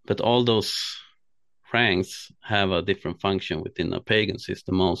 But all those ranks have a different function within a pagan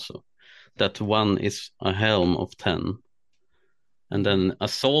system also. That one is a helm of 10, and then a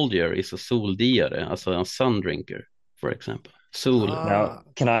soldier is a soldiere, as a sun drinker, for example. Now,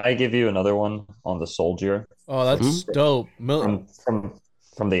 can I give you another one on the soldier? Oh, that's dope.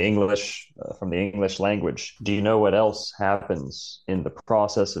 From the English language. Do you know what else happens in the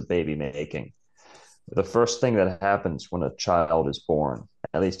process of baby making? The first thing that happens when a child is born,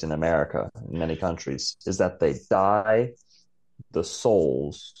 at least in America, in many countries, is that they dye the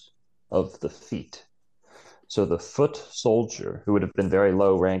soles of the feet. So the foot soldier, who would have been very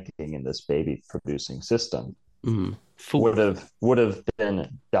low ranking in this baby producing system, would have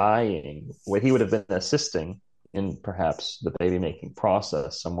been dying. He would have been assisting in perhaps the baby making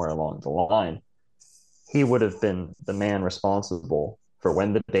process somewhere along the line. He would have been the man responsible for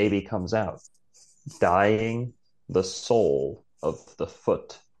when the baby comes out, dyeing the sole of the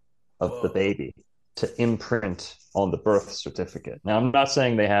foot of the baby to imprint on the birth certificate. Now, I'm not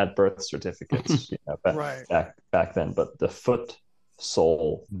saying they had birth certificates back then, but the foot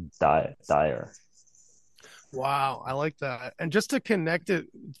sole dyer. Wow, I like that. And just to connect it,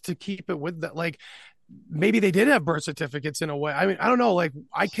 to keep it with that, like maybe they did have birth certificates in a way. I mean, I don't know. Like,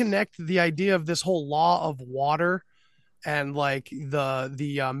 I connect the idea of this whole law of water and like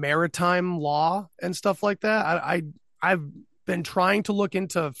the maritime law and stuff like that. I've been trying to look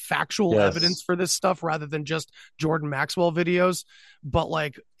into factual evidence for this stuff rather than just Jordan Maxwell videos, but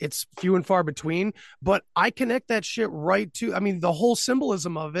like it's few and far between. But I connect that shit right to, I mean, the whole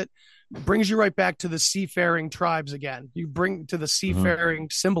symbolism of it brings you right back to the seafaring tribes again. You bring to the seafaring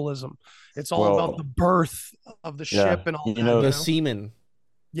symbolism. It's all about the birth of the ship and all that. The seamen.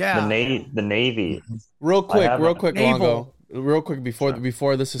 Yeah. The Navy. Real quick, Longo. Real quick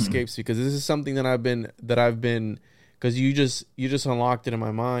before this escapes, because this is something that I've been because you just unlocked it in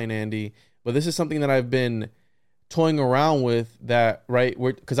my mind, Andy. But this is something that I've been toying around with, that right,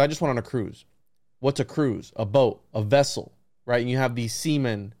 because I just went on a cruise. What's a cruise? A boat, a vessel, right? And you have these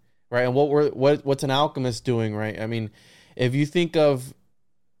seamen, right? And what's an alchemist doing, right? I mean, if you think of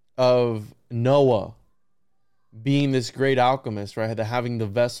Noah being this great alchemist, right, having the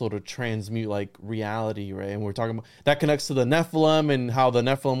vessel to transmute like reality, right? And we're talking about that connects to the Nephilim and how the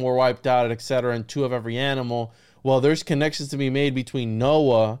Nephilim were wiped out, etc., and 2 of every animal. Well, there's connections to be made between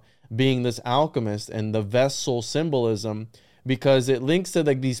Noah being this alchemist and the vessel symbolism, because it links to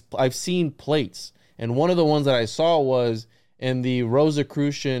like these. I've seen plates, and one of the ones that I saw was in the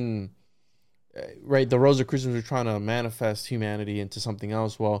Rosicrucian, right? The Rosicrucians were trying to manifest humanity into something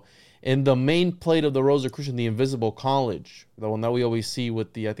else. Well, in the main plate of the Rosicrucian, the Invisible College, the one that we always see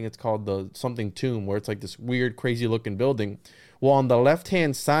with I think it's called the something tomb, where it's like this weird, crazy looking building. Well, on the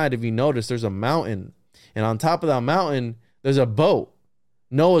left-hand side, if you notice, there's a mountain. And on top of that mountain, there's a boat,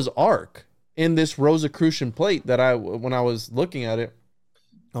 Noah's Ark, in this Rosicrucian plate that when I was looking at it,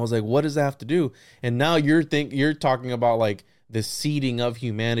 I was like, what does that have to do? And now you're talking about like the seeding of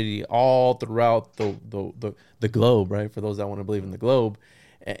humanity all throughout the globe, right? For those that want to believe in the globe.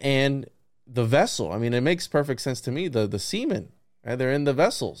 And the vessel, I mean, it makes perfect sense to me. The seamen, right? They're in the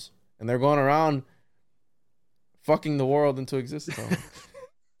vessels and they're going around fucking the world into existence.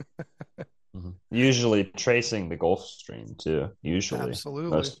 Usually tracing the Gulf Stream too. Usually,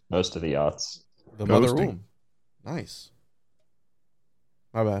 absolutely, most of the yachts. The mother womb. Nice.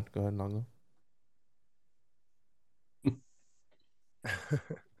 My bad. Go ahead, Longo.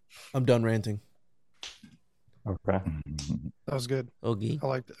 I'm done ranting. Okay, that was good. Okay,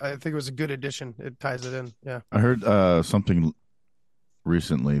 I think it was a good addition. It ties it in. Yeah, I heard something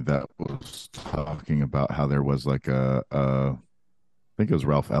recently that was talking about how there was like I think it was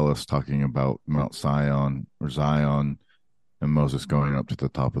Ralph Ellis talking about Mount Zion and Moses going up to the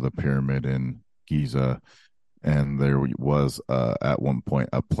top of the pyramid in Giza. And there was at one point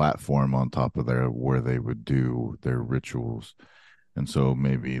a platform on top of there where they would do their rituals. And so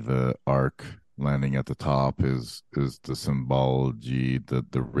maybe the ark landing at the top is the symbology, the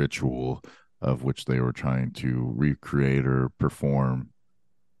ritual of which they were trying to recreate or perform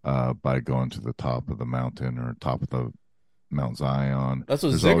by going to the top of the mountain or top of the Mount Zion. That's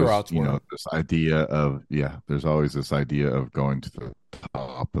what ziggurats were. This idea of there's always this idea of going to the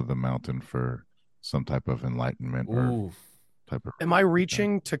top of the mountain for some type of enlightenment or type of. Am I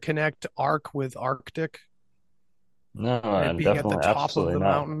reaching to connect Ark with Arctic? No, and being at the top of the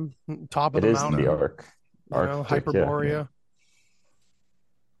mountain, It is the Ark. Hyperborea.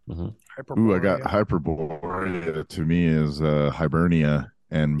 Yeah. Mm-hmm. Hyperborea. Ooh, I got Hyperborea. To me is Hibernia,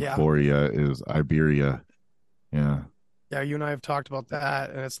 and Borea is Iberia. Yeah. Yeah, you and I have talked about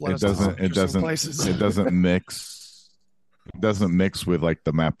that, and it's led us to places. It doesn't mix. It doesn't mix with like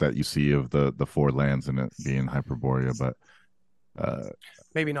the map that you see of the 4 lands and it being Hyperborea, but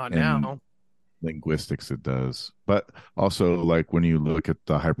maybe not now. Linguistics, it does, but also like when you look at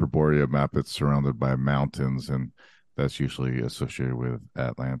the Hyperborea map, it's surrounded by mountains, and that's usually associated with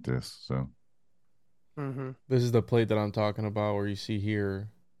Atlantis. So, This is the plate that I'm talking about, where you see here.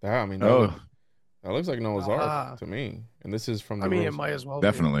 That looks like Noah's Ark to me. And this is from the it might as well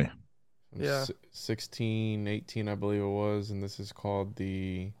definitely. Be. Yeah. 1618, I believe it was, and this is called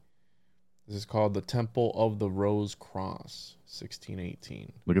the Temple of the Rose Cross,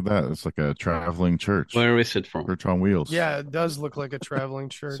 1618. Look at that. It's like a traveling church. Where is it from? Church on wheels. Yeah, it does look like a traveling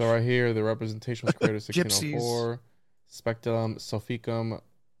church. So right here, the representation was created in 1604. Spectrum Sophiacum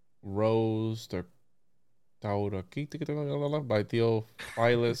Rose by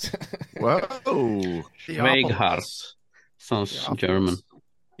Theophilus. Whoa. Weghart. Sounds German.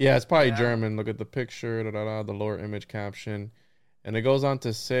 Yeah, it's probably German. Look at the picture, the lower image caption. And it goes on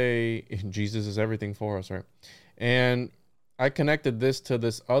to say, Jesus is everything for us, right? And I connected this to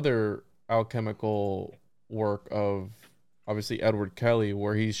this other alchemical work of, obviously, Edward Kelly,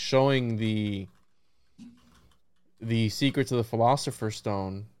 where he's showing the secrets of the Philosopher's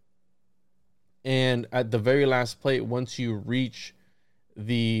Stone And at the very last plate, once you reach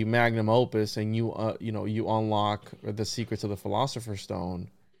the magnum opus and you unlock the secrets of the Philosopher's Stone.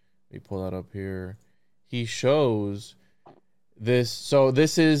 Let me pull that up here. He shows this. So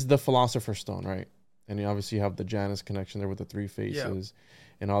this is the Philosopher's Stone, right? And you obviously have the Janus connection there with the three faces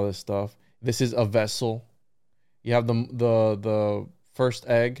and all this stuff. This is a vessel. You have the first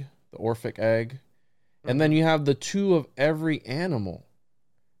egg, the Orphic egg, and then you have the two of every animal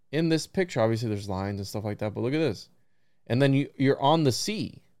in this picture. Obviously, there's lines and stuff like that, but look at this. And then you're on the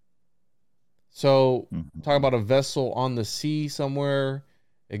sea. So talk about a vessel on the sea somewhere.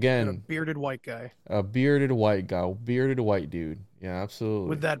 Again, and a bearded white guy. A bearded white guy. Bearded white dude. Yeah, absolutely.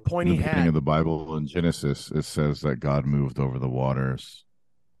 With that pointy hat. In the beginning of the Bible in Genesis, it says that God moved over the waters.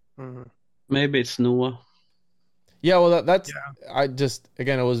 Maybe it's Noah. Yeah, well, that's... Yeah.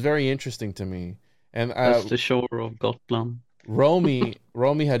 Again, it was very interesting to me. And that's the shore of Gotland. Romy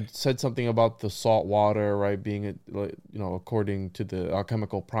had said something about the salt water, right, being, according to the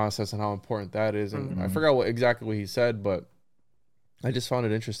alchemical process and how important that is. And I forgot exactly what he said, but I just found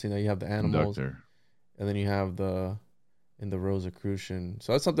it interesting that you have the animals, and then you have the Rosicrucian.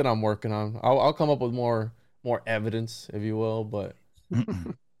 So that's something I'm working on. I'll come up with more evidence, if you will, but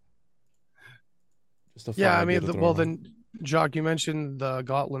just then, Jacques, you mentioned the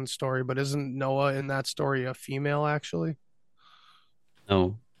Gotland story, but isn't Noah in that story a female actually?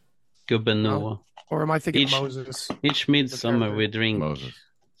 No, Gubben Noah. Or am I thinking Moses? Each midsummer we drink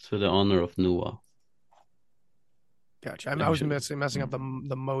to the honor of Noah. Gotcha. I was messing up the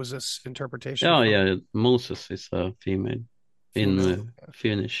Moses interpretation. Oh yeah, Moses is a female in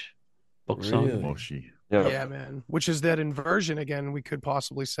Finnish book song. Really? Yeah, man. Which is that inversion again? We could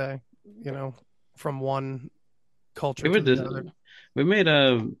possibly say, from one culture to the other.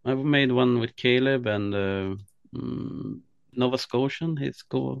 I made one with Caleb and Nova Scotian.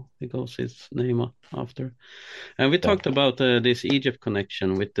 He goes his name after, and we talked about this Egypt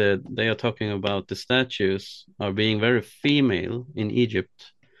connection with they are talking about the statues are being very female in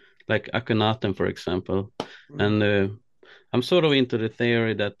Egypt, like Akhenaten, for example. And I'm sort of into the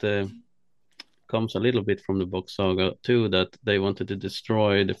theory that comes a little bit from the book saga too, that they wanted to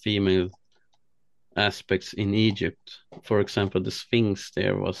destroy the female aspects in Egypt. For example, the Sphinx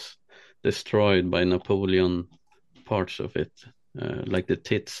there was destroyed by Napoleon. Parts of it, like the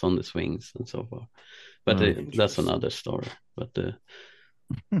tits on the swings and so forth. But that's another story. But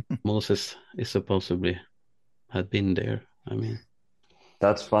Moses is supposedly had been there. I mean,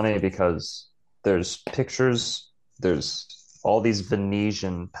 that's funny because there's pictures. There's all these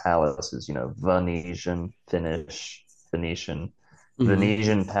Venetian palaces. Venetian, Finnish, Venetian,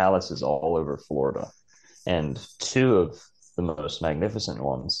 Venetian palaces all over Florida, and two of the most magnificent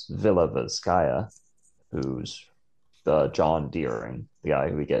ones, Villa Vizcaya, who's John Deering, the guy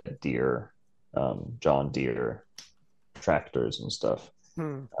who we get deer, John Deere tractors and stuff.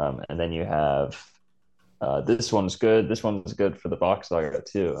 And then you have this one's good. This one's good for the box saga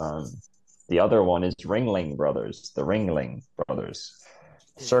too. The other one is Ringling Brothers, the Ringling Brothers,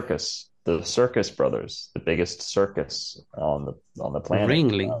 the Circus Brothers, the biggest circus on the planet.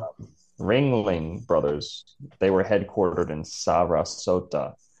 Ringling Brothers. They were headquartered in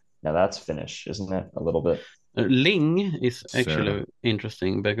Sarasota. Now that's Finnish, isn't it? A little bit. Ling is actually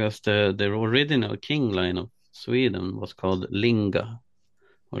interesting because the original king line of Sweden was called Linga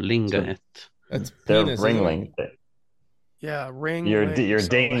or Lingaet. That's they're penis, Ringling. Yeah, ring. You're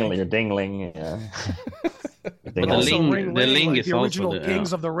dingling. You're dingling. Yeah. But the Ling is the original also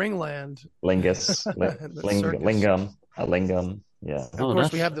kings of the Ringland. Lingus, Lingam, a Lingam. Yeah. Of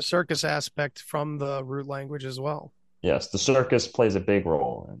course, we have the circus aspect from the root language as well. Yes, the circus plays a big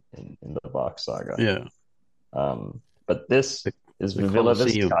role in the Vox saga. Yeah. But this is Villa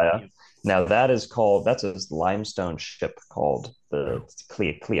Vizcaya. Now that's a limestone ship called the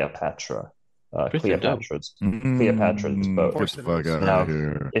Cleopatra. Cleopatra's boat. Now,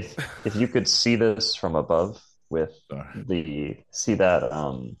 if you could see this from above with the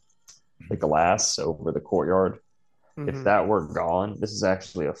glass over the courtyard, if that were gone, this is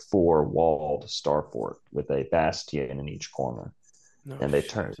actually a 4-walled starfort with a bastion in each corner. And they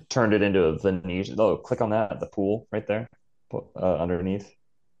turned it into a Venetian. Oh, click on that, the pool right there, underneath.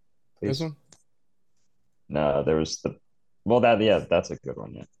 Please. This one? No, there was that's a good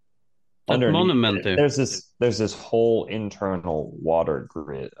one. Yeah. Underneath, there's this whole internal water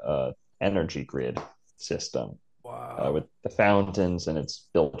grid, energy grid system. Wow. With the fountains, and it's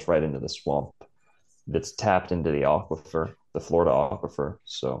built right into the swamp. That's tapped into the aquifer, the Florida aquifer.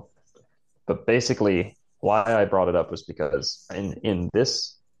 So, but basically, why I brought it up was because in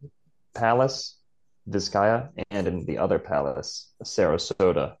this palace, Vizcaya, and in the other palace,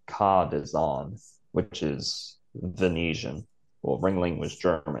 Sarasota, Ka Dizon, which is Venetian. Well, Ringling was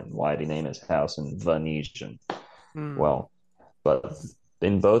German. Why did he name his house in Venetian? Well, but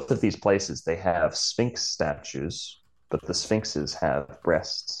in both of these places, they have Sphinx statues, but the Sphinxes have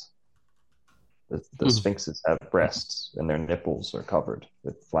breasts. The Sphinxes have breasts, and their nipples are covered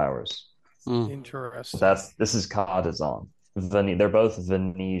with flowers. Interesting. This is Ka Dizon. They're both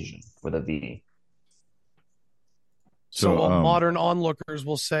Venetian with a V. So modern onlookers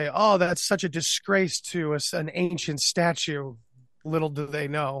will say, "Oh, that's such a disgrace to us, an ancient statue." Little do they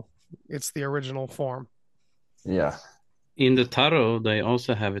know, it's the original form. Yeah. In the tarot, they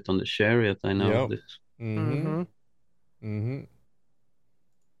also have it on the chariot. I know this.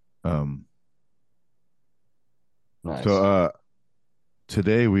 Nice. So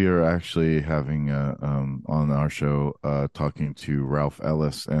today we are actually having on our show talking to Ralph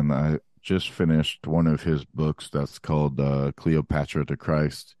Ellis, and I just finished one of his books that's called Cleopatra to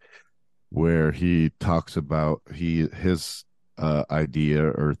Christ, where he talks about his idea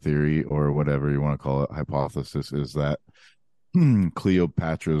or theory or whatever you want to call it, hypothesis, is that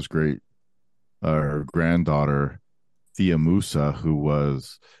Cleopatra's granddaughter Theamusa, who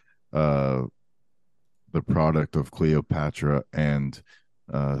was the product of Cleopatra and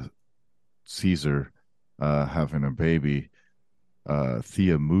Caesar having a baby,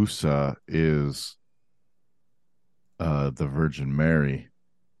 Theamusa is the Virgin Mary.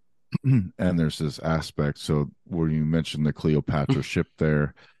 And there's this aspect. So where you mentioned the Cleopatra ship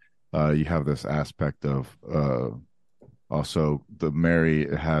there, you have this aspect of also the Mary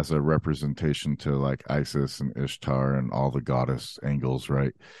has a representation to like Isis and Ishtar and all the goddess angles,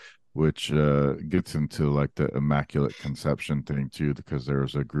 right? Which gets into like the Immaculate Conception thing too, because there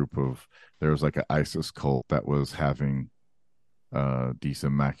was like an Isis cult that was having these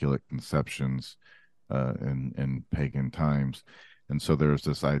Immaculate Conceptions in pagan times. And so there's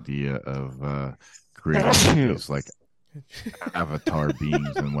this idea of creating these like avatar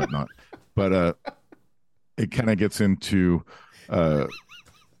beings and whatnot. But it kind of gets into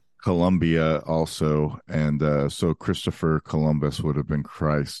Columbia also. And so Christopher Columbus would have been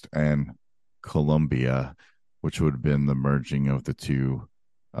Christ, and Columbia, which would have been the merging of the two,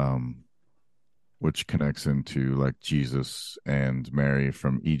 which connects into like Jesus and Mary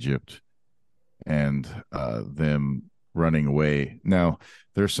from Egypt and them running away. Now,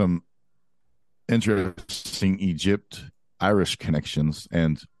 there's some interesting Irish connections,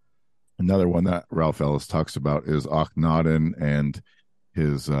 and another one that Ralph Ellis talks about is Akhenaten and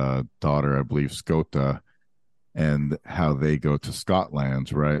his daughter, I believe, Scota, and how they go to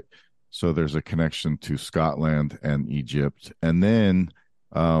Scotland, right? So there's a connection to Scotland and Egypt. And then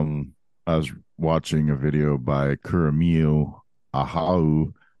I was watching a video by Kuramiu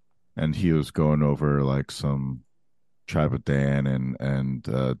Ahau, and he was going over like some tribe of Dan and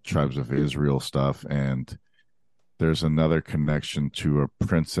tribes of Israel stuff, and there's another connection to a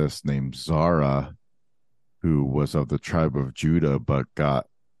princess named Zara who was of the tribe of Judah but got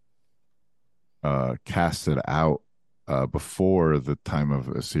casted out before the time of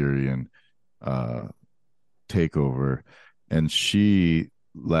Assyrian takeover, and she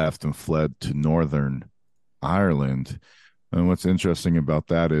left and fled to Northern Ireland. And what's interesting about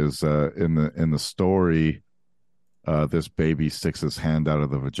that is in the story, this baby sticks his hand out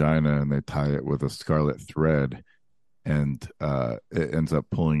of the vagina and they tie it with a scarlet thread, and it ends up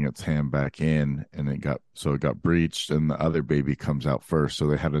pulling its hand back in, and it got breached, and the other baby comes out first. So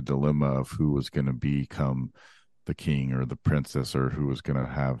they had a dilemma of who was going to become the king or the princess, or who was going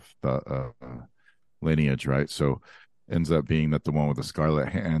to have the lineage, right? So ends up being that the one with the scarlet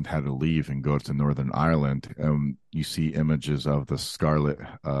hand had to leave and go to Northern Ireland. You see images of the scarlet,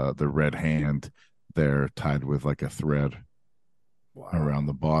 the red hand there tied with like a thread around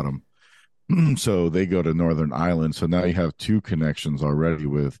the bottom. So they go to Northern Ireland. So now you have two connections already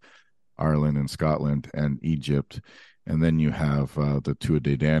with Ireland and Scotland and Egypt. And then you have the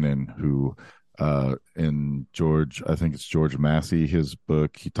Tuatha Danann, who in I think it's George Massey, his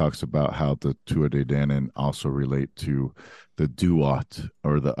book, he talks about how the Tuatha Danann also relate to the Duat,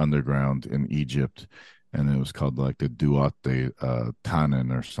 or the underground in Egypt. And it was called like the Duat de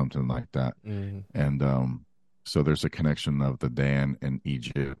Tanan or something like that. And so there's a connection of the Dan in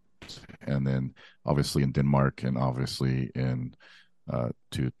Egypt, and then obviously in Denmark, and obviously in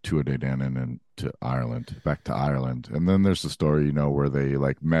to Tuatha Danann and to Ireland, back to Ireland. And then there's the story, where they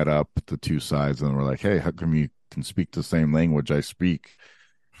like met up the two sides and were like, hey, how come you can speak the same language I speak?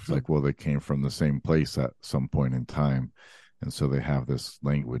 It's like, well, they came from the same place at some point in time. And so they have this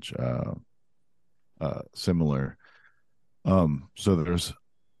language similar. So there's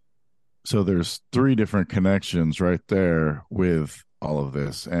So there's three different connections right there with all of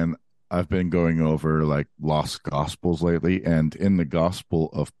this. And I've been going over like lost gospels lately. And in the Gospel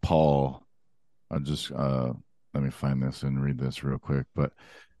of Paul, I'll just let me find this and read this real quick. But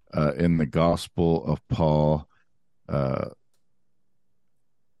in the Gospel of Paul,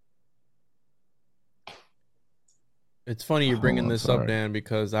 it's funny you're bringing this up, Dan,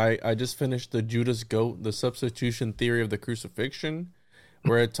 because I just finished the Judas Goat, the substitution theory of the crucifixion,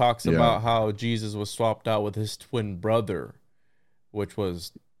 where it talks about how Jesus was swapped out with his twin brother, which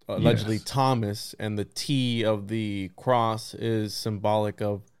was allegedly Thomas, and the T of the cross is symbolic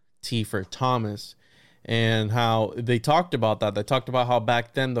of T for Thomas, and how they talked about that. They talked about how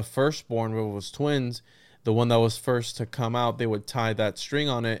back then the firstborn, when it was twins, the one that was first to come out, they would tie that string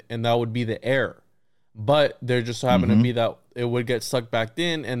on it, and that would be the heir. But there just so happened to be that it would get sucked back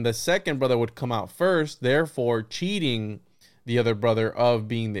in, and the second brother would come out first, therefore cheating the other brother of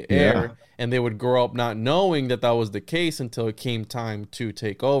being the heir, and they would grow up not knowing that that was the case until it came time to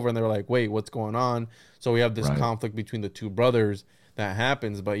take over, and they were like, wait, what's going on? So we have this conflict between the two brothers that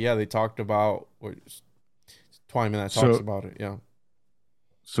happens. But yeah, they talked about Twyman that talks about it. Yeah.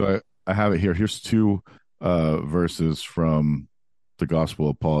 So I have it here. Here's two verses from the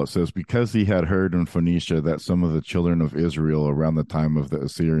Gospel of Paul. It says, because he had heard in Phoenicia that some of the children of Israel around the time of the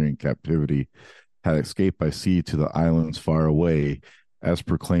Assyrian captivity had escaped by sea to the islands far away, as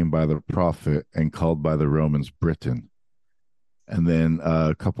proclaimed by the prophet and called by the Romans Britain. And then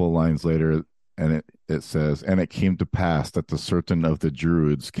a couple of lines later, and it says, and it came to pass that the certain of the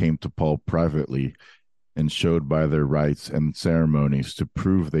Druids came to Paul privately and showed by their rites and ceremonies to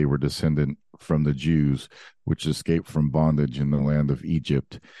prove they were descendant from the Jews, which escaped from bondage in the land of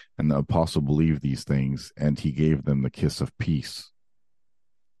Egypt. And the apostle believed these things, and he gave them the kiss of peace.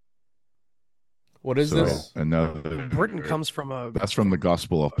 What is this? Another Britain comes from that's from the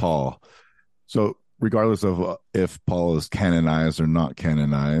Gospel of Paul. So regardless of if Paul is canonized or not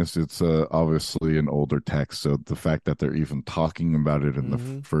canonized, it's obviously an older text. So the fact that they're even talking about it in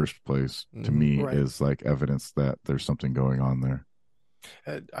the first place, to me, is like evidence that there's something going on there.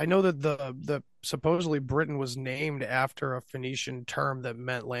 I know that the supposedly Britain was named after a Phoenician term that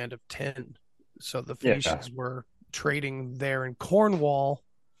meant land of tin. So the Phoenicians were trading there in Cornwall,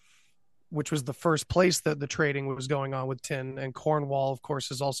 which was the first place that the trading was going on with tin. And Cornwall, of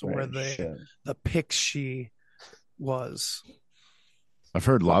course, is also where the Pictionary was. I've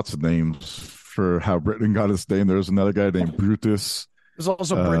heard lots of names for how Britain got its name. There's another guy named Brutus. There's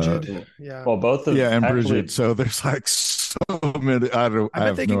also Bridget. Yeah. Well, both of and Bridget. So there's like so many. I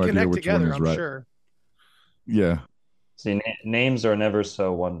bet they can connect together. I'm sure. Yeah. See, names are never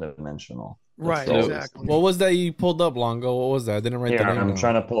so one-dimensional. Right, exactly. What was that you pulled up, Longo? What was that? I didn't write the name down. I'm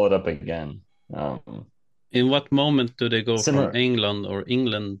trying to pull it up again. In what moment do they go from England or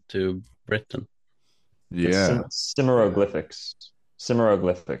England to Britain? Yeah. Cimmerioglyphics.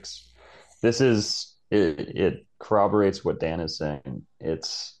 This is, it corroborates what Dan is saying.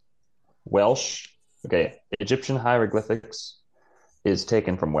 It's Welsh. Okay, Egyptian hieroglyphics is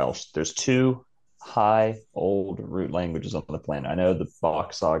taken from Welsh. There's two high old root languages on the planet. I know the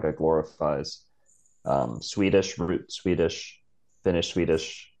Bach saga glorifies Swedish, root Swedish,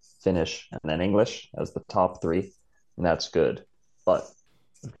 Finnish, and then English as the top three, and that's good. But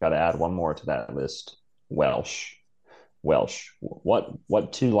we've got to add one more to that list: Welsh.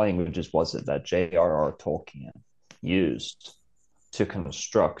 What two languages was it that J.R.R. Tolkien used to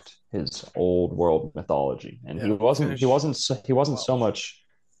construct his old world mythology? And he wasn't so much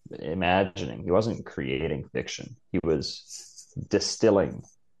imagining. He wasn't creating fiction. He was distilling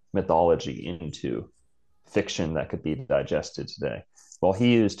mythology into fiction that could be digested today. Well,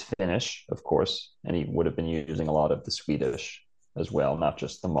 he used Finnish, of course, and he would have been using a lot of the Swedish as well, not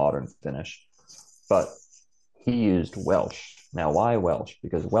just the modern Finnish. But he used Welsh. Now, why Welsh?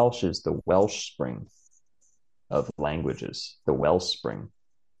 Because Welsh is the wellspring of languages, the wellspring.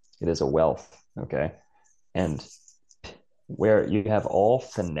 It is a wealth, okay? And where you have all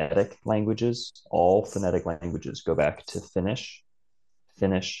phonetic languages go back to Finnish,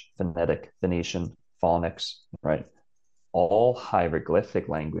 phonetic, Phoenician, phonics, right? All hieroglyphic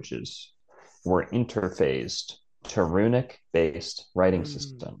languages were interfaced to runic-based writing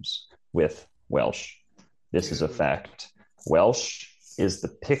systems with Welsh. This is a fact. Welsh is the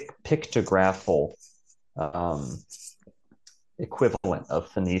pictographical equivalent of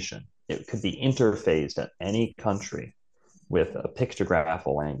Phoenician. It could be interfaced at any country with a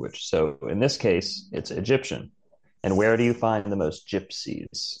pictographical language. So in this case, it's Egyptian. And where do you find the most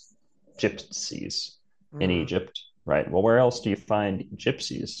gypsies in Egypt, right? Well, where else do you find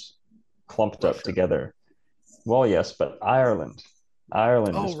gypsies clumped up together? Well, yes, but Ireland.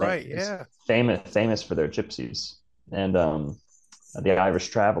 Ireland Oh, is right, yeah. famous for their gypsies and the Irish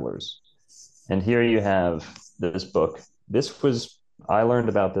travelers. And here you have this book. I learned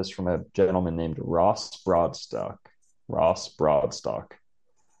about this from a gentleman named Ross Broadstock. Ross Broadstock.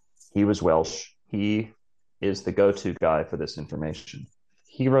 He was Welsh. He is the go-to guy for this information.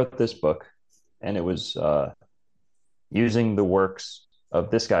 He wrote this book, and it was using the works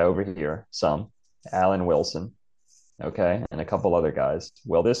of this guy over here, Alan Wilson, okay, and a couple other guys.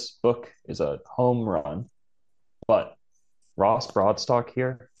 Well, this book is a home run, but Ross Broadstock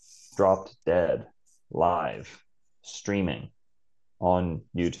here dropped dead live streaming on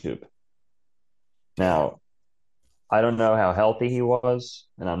YouTube. Now, I don't know how healthy he was,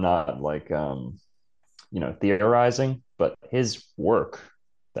 and I'm not like theorizing, but his work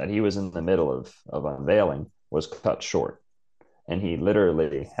that he was in the middle of unveiling was cut short, and he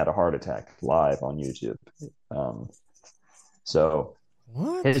literally had a heart attack live on YouTube. So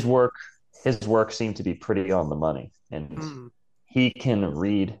what? His work seemed to be pretty on the money, and he can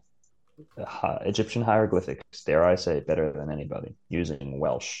read Egyptian hieroglyphics, dare I say, better than anybody using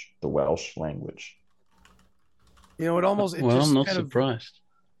the Welsh language. You know, I'm not surprised.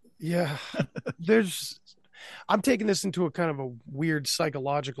 Yeah, I'm taking this into a kind of a weird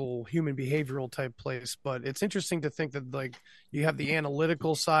psychological human behavioral type place, but it's interesting to think that like you have the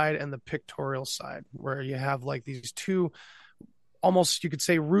analytical side and the pictorial side, where you have like these two, almost you could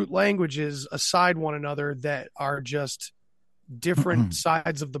say root languages aside one another that are just different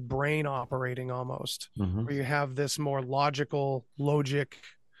sides of the brain operating almost, where you have this more logic, and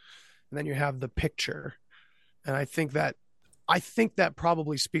then you have the picture. And I think that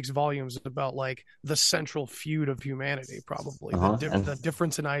probably speaks volumes about like the central feud of humanity, probably the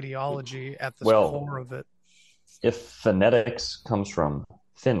difference in ideology at the core of it. If phonetics comes from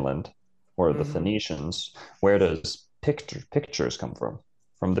Finland or the Phoenicians, where does pictures come from?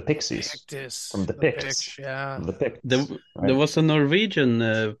 From the Pixies, from the Picts, from the Picts. There was a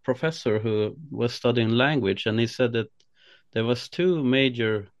Norwegian professor who was studying language, and he said that there was two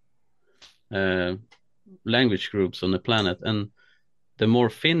major language groups on the planet, and the more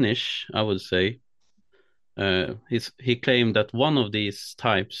Finnish, I would say, he claimed that one of these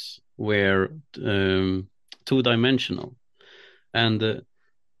types were two-dimensional, and the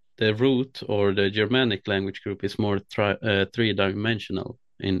root or the Germanic language group is more three-dimensional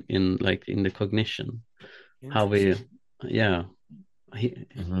in the cognition. How we, yeah. I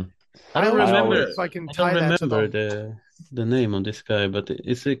don't remember if I can tie that to the name of this guy, but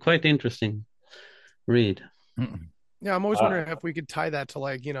it's a quite interesting read. Yeah, I'm always wondering if we could tie that to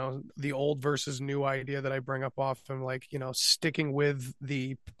like, you know, the old versus new idea that I bring up often, like, you know, sticking with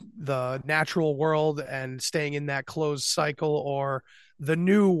the natural world and staying in that closed cycle, or the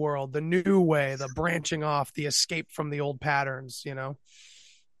new world, the new way, the branching off, the escape from the old patterns, you know,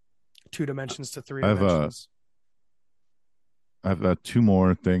 2 dimensions to 3 dimensions. I've two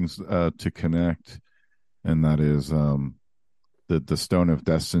more things to connect, and that is the Stone of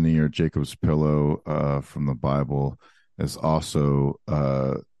Destiny, or Jacob's Pillow from the Bible, is also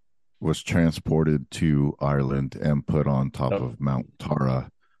was transported to Ireland and put on top of Mount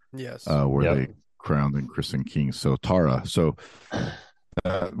Tara. Yes, where they crowned and christened kings. So Tara. So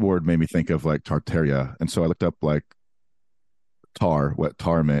that word made me think of like Tartaria, and so I looked up like what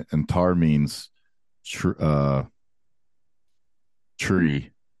tar meant, and tar means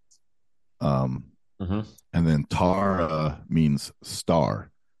tree. And then Tara means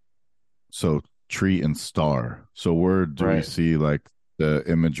star. So tree and star. So where do we see like the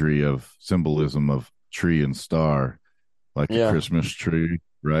imagery of symbolism of tree and star, like a Christmas tree,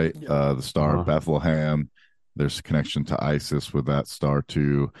 right? The Star of Bethlehem. There's a connection to Isis with that star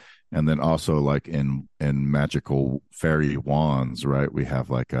too. And then also like in magical fairy wands, right? We have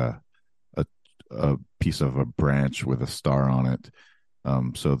like a piece of a branch with a star on it.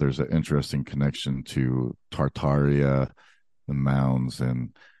 So there's an interesting connection to Tartaria, the mounds,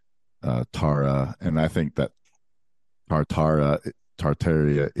 and Tara. And I think that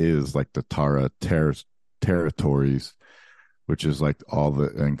Tartaria is like the Tara territories, which is like all the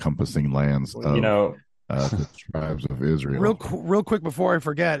encompassing lands of the tribes of Israel. Real quick before I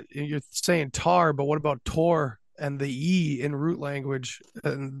forget, you're saying tar, but what about Tor and the E in root language?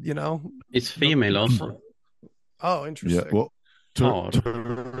 And you know, it's female also. Oh, interesting. Yeah, well, tar,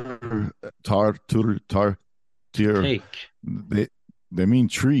 they mean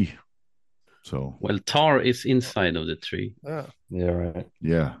tree. So tar is inside of the tree. Yeah, right.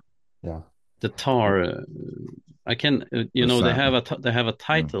 Yeah. The tar, I can, they have a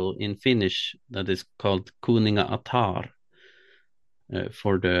title in Finnish that is called Kuninga Atar,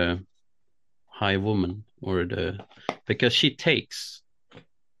 for the high woman or because she takes.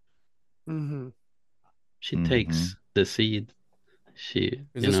 Mm-hmm. She takes the seed. Is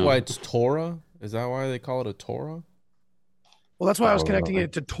this why it's Torah? Is that why they call it a Torah? Well, that's why I was connecting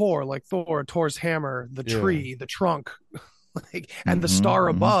it to Thor, like Thor's hammer, the tree, the trunk, like, and the star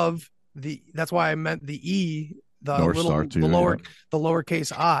above. That's why I meant the E, the North little, Star too, the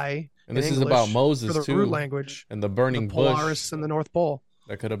lowercase I. And this English, is about Moses for the too, root language, and the burning the Polaris bush and the North Pole.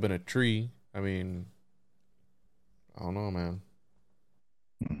 That could have been a tree. I mean, I don't know, man.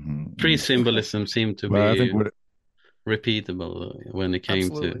 Tree symbolism seemed to be repeatable when it came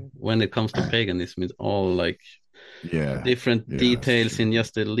when it comes to paganism. It's all like different details in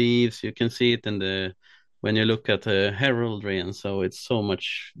just the leaves. You can see it in when you look at the heraldry, and so it's so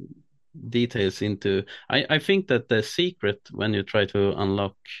much details into. I think that the secret when you try to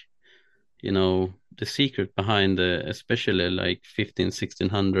unlock, the secret behind especially like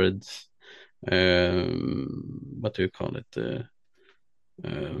 1600s, what do you call it?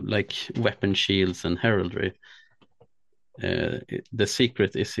 Like weapon shields and heraldry. The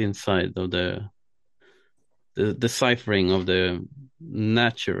secret is inside of the deciphering of the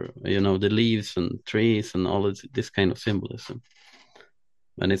nature, the leaves and trees and all of this kind of symbolism.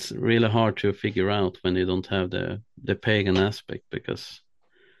 And it's really hard to figure out when you don't have the pagan aspect, because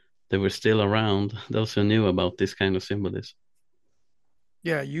they were still around, those who knew about this kind of symbolism.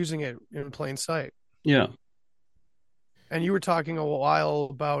 Yeah, using it in plain sight. Yeah. And you were talking a while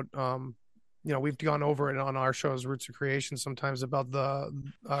about, we've gone over it on our shows, Roots of Creation, sometimes about the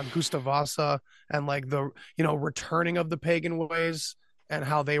Gustav Vasa and like the, returning of the pagan ways and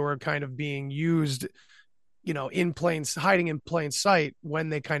how they were kind of being used, hiding in plain sight when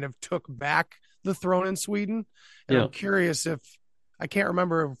they kind of took back the throne in Sweden. And I'm curious I can't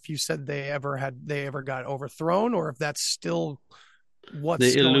remember if you said they ever got overthrown, or if that's still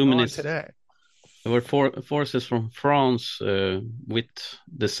what's going on today. There were forces from France with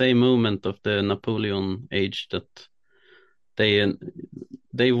the same movement of the Napoleon age, that they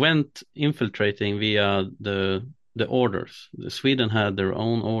went infiltrating via the orders. Sweden had their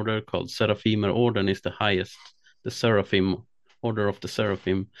own order called Seraphimer Orden, is the highest. The Seraphim Order of the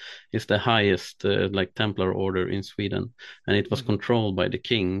Seraphim is the highest like Templar order in Sweden, and it was controlled by the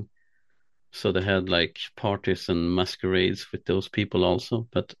king. So they had like parties and masquerades with those people also,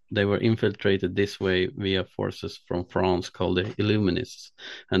 but they were infiltrated this way via forces from France called the Illuminists.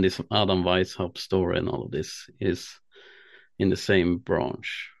 And this Adam Weishaupt story and all of this is in the same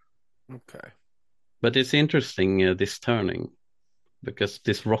branch. Okay. But it's interesting, this turning, because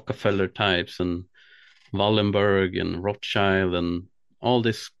this Rockefeller types and Wallenberg and Rothschild and all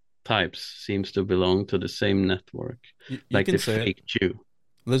these types seems to belong to the same network. You like can the fake Jew.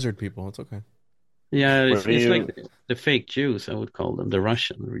 Lizard people, it's okay. Yeah, it's like the fake Jews, I would call them, the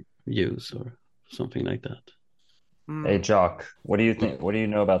Russian Jews or something like that. Hey, Jock, what do you think? What do you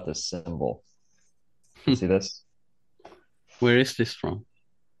know about this symbol? See this? Where is this from?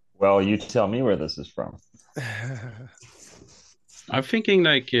 Well, you tell me where this is from. I'm thinking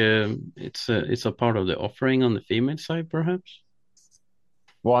like it's a part of the offering on the female side, perhaps.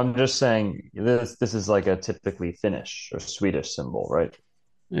 Well, I'm just saying this is like a typically Finnish or Swedish symbol, right?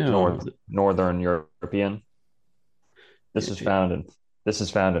 Yeah. Northern European. This is found in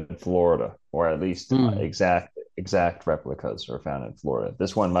Florida, or at least exact replicas are found in Florida.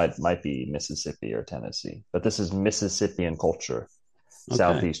 This one might be Mississippi or Tennessee, but this is Mississippian culture,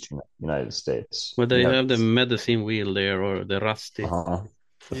 Southeast United States. Well, they have the medicine wheel there, or the rusty. The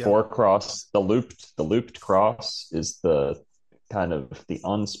four cross, the looped cross is the kind of the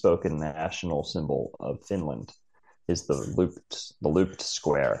unspoken national symbol of Finland. Is the looped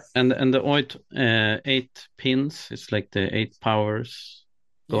square, and the 8 pins. It's like the 8 powers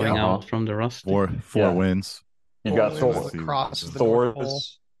going out from the rust. Four winds. You've got Thor's Thor's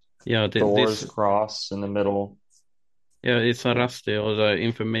cross in the middle. Yeah, it's a rusty, or the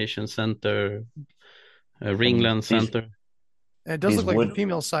information center, Ringland Center. And it does look like the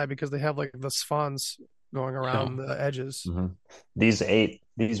female side, because they have like the swans going around the edges.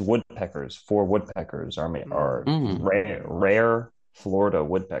 These woodpeckers, 4 woodpeckers are rare Florida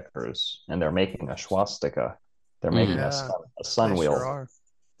woodpeckers, and they're making a swastika. They're making a sun wheel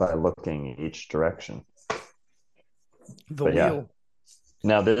by looking each direction. The wheel.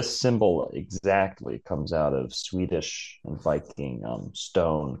 Now this symbol exactly comes out of Swedish and Viking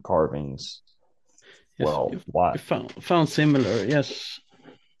stone carvings. Yes, well, why? Found similar, yes.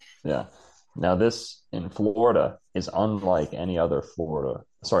 Yeah. Now this in Florida is unlike any other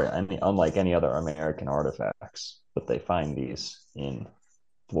American artifacts, but they find these in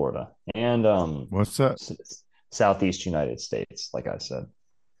Florida and what's that? Southeast United States, like I said.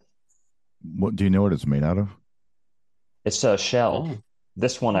 What do you know what it's made out of? It's a shell. Oh.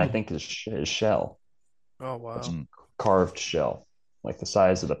 This one I think is shell. Oh wow! It's carved shell, like the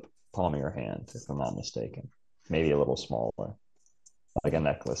size of the palm of your hand, if I'm not mistaken. Maybe a little smaller, like a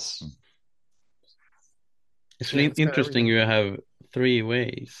necklace. It's really interesting. You have 3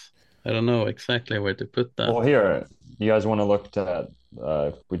 ways. I don't know exactly where to put that. Well, here, you guys want to look at?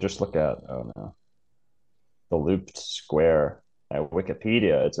 We just look at the looped square at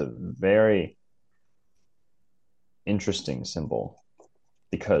Wikipedia. It's a very interesting symbol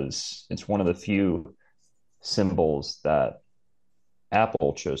because it's one of the few symbols that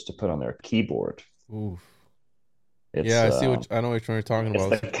Apple chose to put on their keyboard. Oof. I see I know what you're talking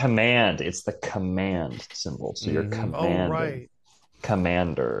about. It's the command symbol. So you're commanding. Oh, right.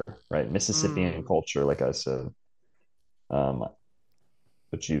 Commander, right? Mississippian culture, like I said.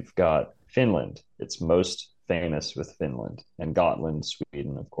 But you've got Finland. It's most famous with Finland, and Gotland,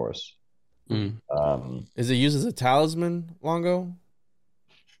 Sweden, of course. Is it used as a talisman, Longo?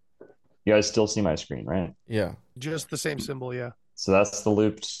 You guys still see my screen, right? Yeah. Just the same symbol, yeah. So that's the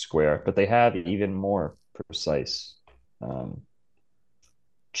looped square, but they have even more precise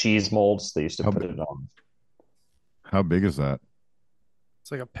cheese molds. They used to put it on. How big is that?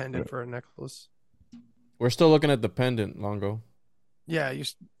 It's like a pendant for a necklace. We're still looking at the pendant, Longo. Yeah, you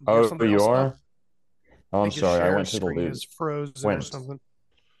are? Oh, I'm sorry. I went to the loop. Is frozen or something.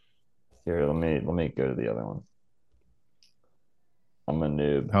 Here, let me go to the other one. I'm a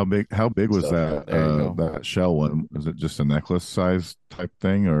noob. How big was that shell one? Was it just a necklace size type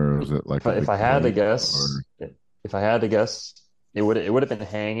thing, or was it like? If I had to guess, it would have been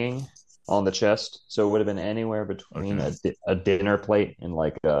hanging on the chest, so it would have been anywhere between a dinner plate and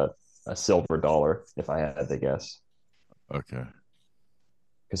like a silver dollar, if I had to guess. Okay.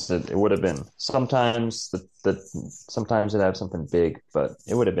 Because it would have been sometimes sometimes it'd have something big, but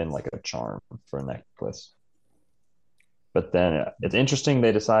it would have been like a charm for a necklace. But then it's interesting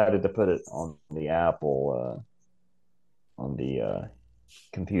they decided to put it on the Apple on the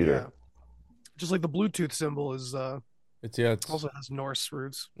computer. Yeah. Just like the Bluetooth symbol is it also has Norse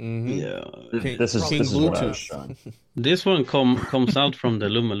roots. Mm-hmm. Yeah. This is Bluetooth. This one comes out from the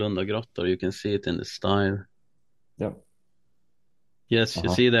Lumelunda grotto. You can see it in the style. Yep. Yes, you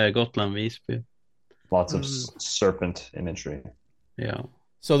see there Gotland Visby. Lots of serpent imagery. Yeah.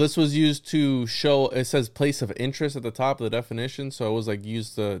 So this was used to show, it says place of interest at the top of the definition. So it was like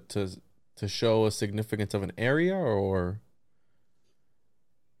used to show a significance of an area, or?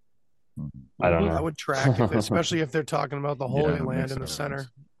 I don't know. I would track it, especially if they're talking about the Holy Land in the center.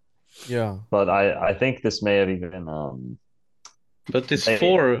 Yeah. But I think this may have even but this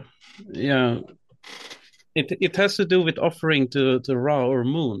 4, yeah. It has to do with offering to Ra or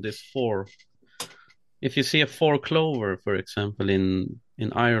Moon, this 4. If you see a 4 clover, for example, in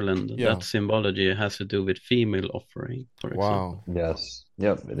Ireland, that symbology has to do with female offering, for example. Yes.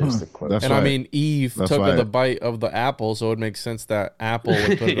 Yep, it is the quote. And I mean, Eve took the bite of the apple, so it makes sense that Apple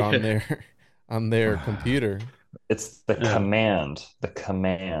would put it on their computer. It's the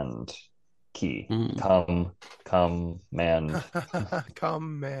command key. Come, man.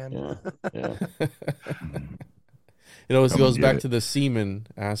 Come, man. Yeah. It always goes back to the semen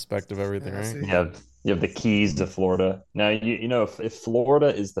aspect of everything, right? You have the keys to Florida. Now, you know, if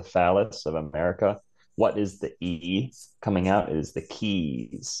Florida is the phallus of America, what is the E coming out? It is the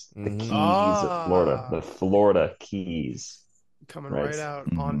keys. The keys of Florida. The Florida keys. Coming right out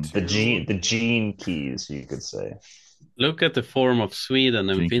onto the gene keys, you could say. Look at the form of Sweden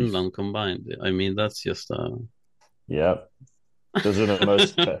and Finland combined. I mean, that's just Yep. Those are the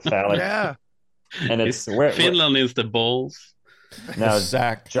most phallic. Yeah. And it's Finland is the balls. Now,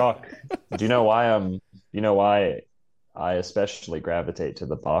 Jock, do you know why I especially gravitate to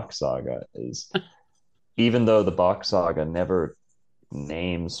the Bach Saga is even though the Bach Saga never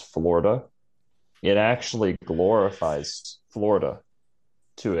names Florida, it actually glorifies Florida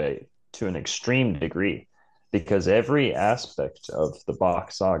to an extreme degree, because every aspect of the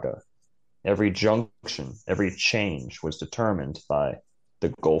Bach Saga, every junction, every change was determined by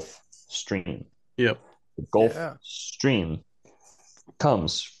the Gulf Stream. Yep. The Gulf Stream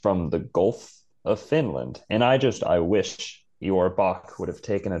comes from the Gulf of Finland. And I wish Eeyore Bach would have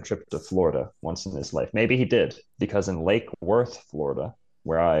taken a trip to Florida once in his life. Maybe he did, because in Lake Worth, Florida,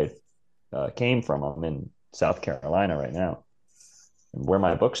 where I came from, I'm in South Carolina right now. And where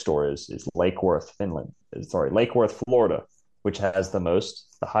my bookstore is Lake Worth, Lake Worth, Florida, which has the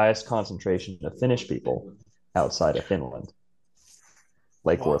highest concentration of Finnish people outside of Finland.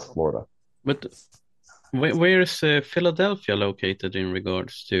 Lake Worth, Florida. But where is Philadelphia located in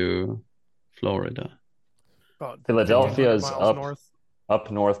regards to Florida? Philadelphia is up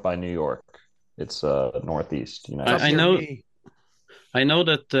north by New York. It's northeast. I know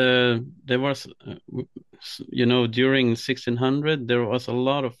that there was, during 1600 there was a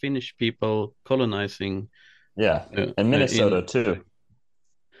lot of Finnish people colonizing. Yeah, and Minnesota too.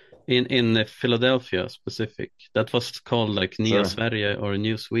 In Philadelphia specific, that was called like Nya Sverige or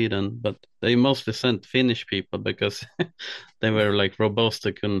New Sweden, but they mostly sent Finnish people because they were like robust,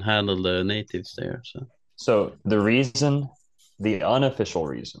 they couldn't handle the natives there. So the unofficial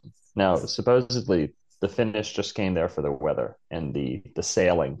reason, now supposedly the Finnish just came there for the weather and the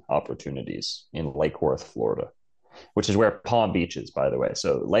sailing opportunities in Lake Worth, Florida, which is where Palm Beach is, by the way.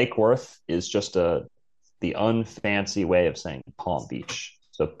 So Lake Worth is just the unfancy way of saying Palm Beach.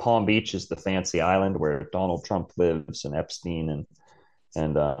 So Palm Beach is the fancy island where Donald Trump lives and Epstein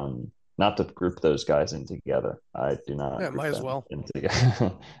and not to group those guys in together. I do not. Yeah, might as well.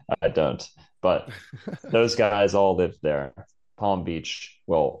 I don't. But those guys all live there. Palm Beach.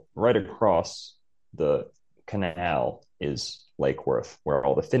 Well, right across the canal is Lake Worth, where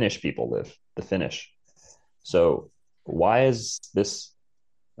all the Finnish people live. The Finnish. So why is this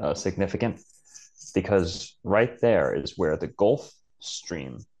significant? Because right there is where the Gulf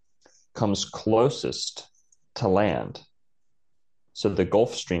Stream comes closest to land. So the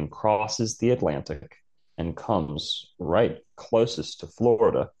Gulf Stream crosses the Atlantic and comes right closest to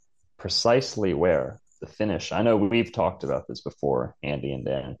Florida, precisely where the Finnish, I know we've talked about this before, Andy and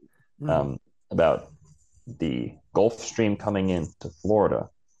Dan, about the Gulf Stream coming into Florida,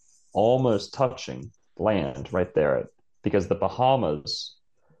 almost touching land right there, because the Bahamas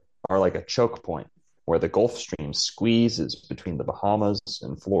are like a choke point where the Gulf Stream squeezes between the Bahamas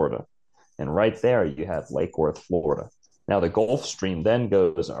and Florida. And right there, you have Lake Worth, Florida. Now, the Gulf Stream then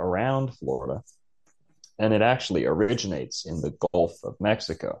goes around Florida, and it actually originates in the Gulf of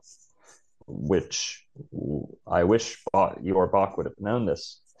Mexico, which I wish your Bach would have known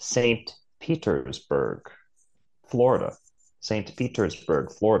this. St. Petersburg, Florida. St.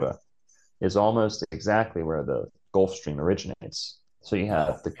 Petersburg, Florida is almost exactly where the Gulf Stream originates. So you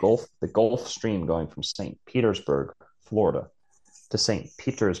have the Gulf Stream going from St. Petersburg, Florida, to St.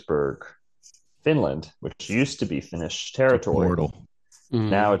 Petersburg, Finland, which used to be Finnish territory.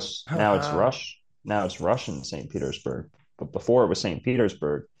 Now it's Russian St. Petersburg, but before it was St.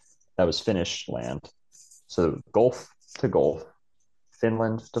 Petersburg, that was Finnish land. So Gulf to Gulf,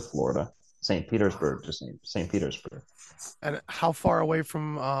 Finland to Florida, St. Petersburg to St. Petersburg. And how far away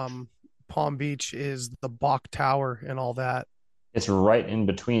from Palm Beach is the Bach Tower and all that? It's right in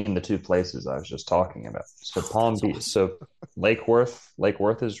between the two places I was just talking about. So Palm Beach, awesome. So Lake Worth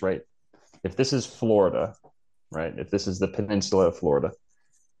is right. If this is Florida, right? If this is the peninsula of Florida,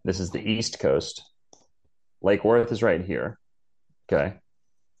 this is the East Coast. Lake Worth is right here. Okay.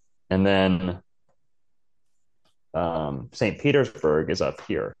 And then St. Petersburg is up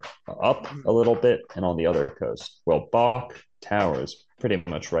here, up a little bit and on the other coast. Well, Bach Tower is pretty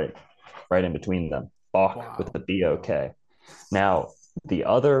much right in between them. Bach with the B-O-K. Now, the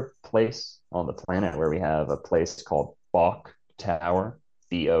other place on the planet where we have a place called Bach Tower,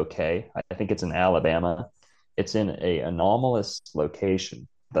 B-O-K, I think it's in Alabama. It's in an anomalous location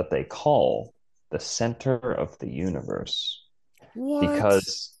that they call the center of the universe. What?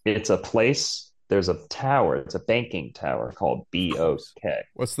 Because it's a place, there's a tower, it's a banking tower called B-O-K.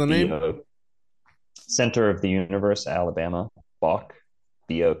 What's the name? Center of the Universe, Alabama, Bach,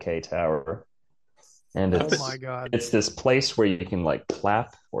 B-O-K Tower. And it's, oh my God. It's this place where you can like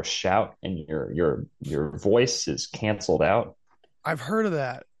clap or shout and your voice is canceled out. I've heard of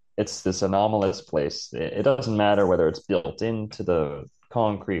that. It's this anomalous place. It doesn't matter whether it's built into the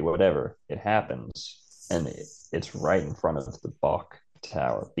concrete, whatever, it happens. And it's right in front of the Bach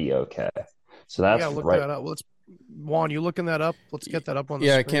Tower, B-O-K. So that's look right. That up. Juan, you looking that up? Let's get that up on the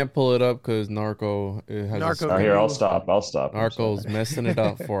screen. I can't pull it up because Narco has here, I'll stop. Narco's messing it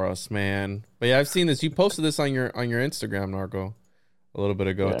up for us, man. But yeah, I've seen this. You posted this on your Instagram, Narco, a little bit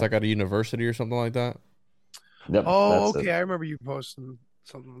ago. Yeah. It's like at a university or something like that. Yep, oh, okay. I remember you posting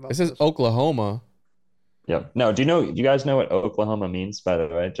something about this. It says Oklahoma. Yep. No, do you guys know what Oklahoma means, by the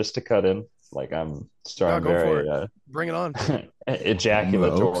way? Just to cut in. Like I'm starting very bring it on.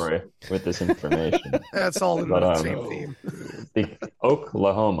 Ejaculatory with this information. That's all in the same theme. The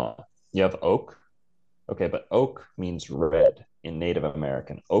Oklahoma. You have oak. Okay, but oak means red in Native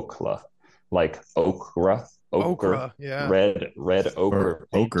American. Okla, like okra. Yeah. Red ochre.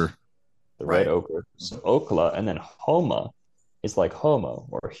 Ochre. The red ochre. So okla, and then homa is like homo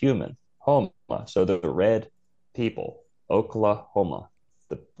or human. Homa. So the red people. Oklahoma.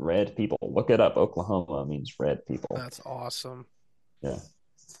 The red people. Look it up. Oklahoma means red people. That's awesome. Yeah.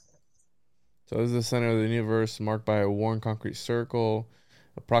 So this is the center of the universe marked by a worn concrete circle.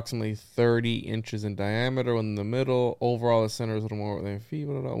 approximately 30 inches in diameter in the middle. Overall, the center is a little more than feet.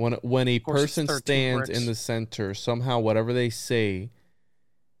 When a person stands in the center, somehow whatever they say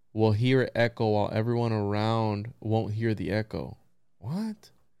will hear echo while everyone around won't hear the echo. What?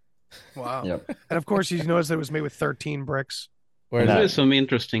 Wow. Yep. And of course, you notice that it was made with 13 bricks. There's some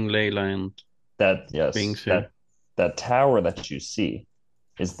interesting ley line. That tower that you see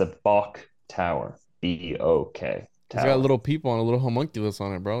is the Bok Tower. B-O-K. It's got little people on a little homunculus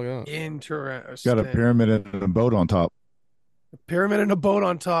on it, bro. Yeah. Interesting. Got a pyramid and a boat on top. A pyramid and a boat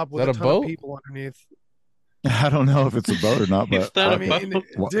on top with a ton of people underneath. I don't know if it's a boat or not, but I mean,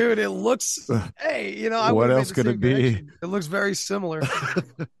 dude, it looks. Hey, you know, what else could it be? It looks very similar.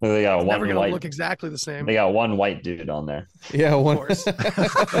 They got never gonna look exactly the same. They got one white dude on there. Yeah, of course. It's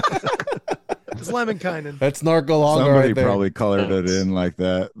Lemminkainen. That's Nargalonga. Somebody probably colored it in like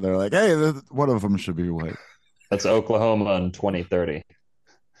that. They're like, hey, one of them should be white. That's Oklahoma in 2030.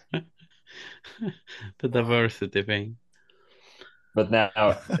 The diversity thing. But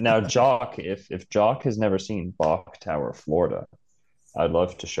now Jock, if Jock has never seen Bok Tower, Florida, I'd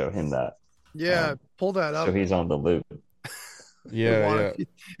love to show him that. Yeah, pull that up. So he's on the loop. Yeah.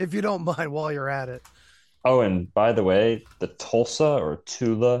 If you don't mind while you're at it. Oh, and by the way, the Tulsa or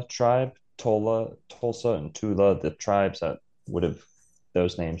Tula tribe, Tulsa and Tula, the tribes that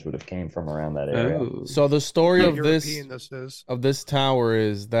those names would have came from around that area. Oh. So the story of this tower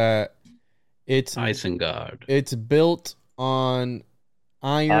is that it's Isengard. It's built on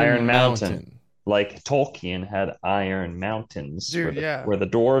Iron Mountain. Like Tolkien had Iron Mountains, dude, where the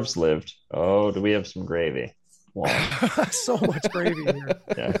dwarves lived. Oh, do we have some gravy? Wow. So much gravy here.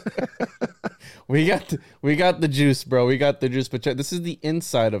 Yeah. We got the juice, bro. We got the juice. But check, this is the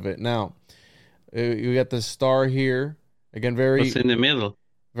inside of it. Now, you got the star here. Again, what's in the middle?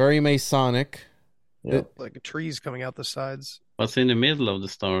 Very Masonic. Yep. Like trees coming out the sides. What's in the middle of the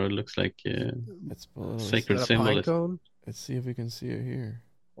star? It looks like sacred symbol. Let's see if we can see it here.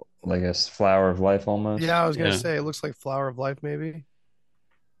 Like a flower of life almost? Yeah, I was going to say, it looks like flower of life maybe.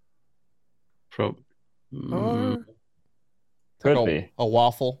 Could be. A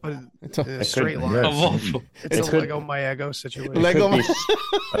waffle. It's a straight line. A waffle. It's a Lego My Ego situation.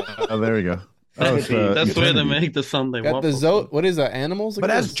 Oh, there we go. That's where they make the Sunday waffle. What is that? Animals?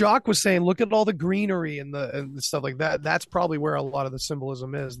 But as Jock was saying, look at all the greenery and the stuff like that. That's probably where a lot of the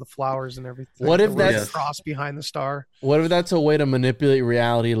symbolism is, the flowers and everything. What if that's the cross behind the star? What if that's a way to manipulate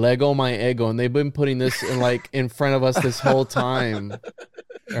reality? Lego My Ego, and they've been putting this in front of us this whole time.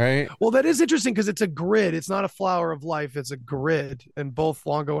 Right? Well, that is interesting because it's a grid. It's not a flower of life. It's a grid. And both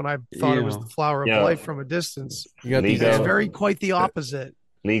Longo and I thought it was the flower of life from a distance. It's very quite the opposite.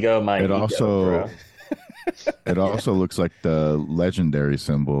 Lego My Ego, it also looks like the legendary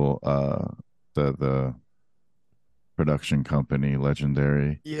symbol, the production company,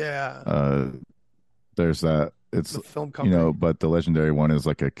 Legendary. Yeah. There's that. It's the film company. But the legendary one is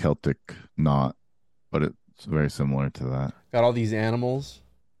like a Celtic knot, but it's very similar to that. Got all these animals.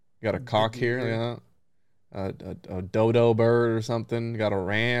 Got a cock here, a dodo bird or something. Got a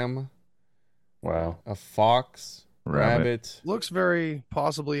ram. Wow. A fox. Rabbit. Looks very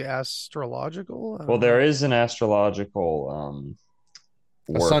possibly astrological. Well, there is an astrological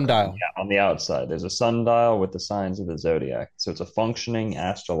a sundial on the outside. There's a sundial with the signs of the zodiac. So it's a functioning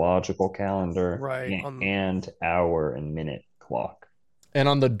astrological calendar, right? And hour and minute clock. And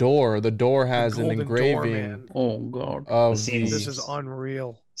on the door has an engraving. Oh God! This is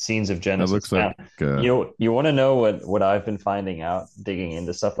unreal. Scenes of Genesis. It looks like you want to know what I've been finding out digging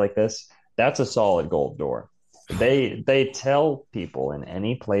into stuff like this. That's a solid gold door. They tell people in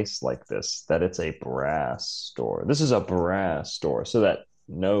any place like this that it's a brass door. This is a brass door, so that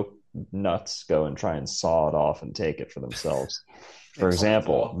no nuts go and try and saw it off and take it for themselves. For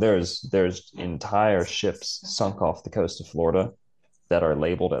example, there's entire ships sunk off the coast of Florida that are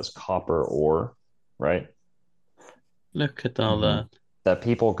labeled as copper ore, right? Look at all that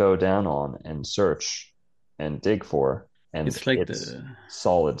people go down on and search and dig for, and it's like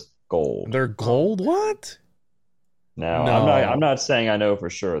solid gold. They're gold? What? No, I'm not saying I know for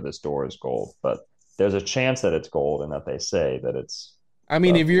sure this door is gold, but there's a chance that it's gold and that they say that it's. I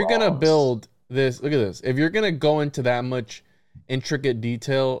mean, if you're gonna build this, look at this. If you're gonna go into that much intricate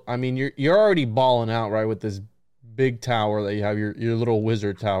detail, I mean, you're already balling out, right, with this big tower that you have, your little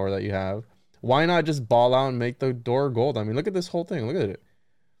wizard tower that you have. Why not just ball out and make the door gold? I mean, look at this whole thing. Look at it.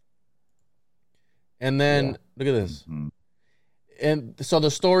 And then look at this. Mm-hmm. And so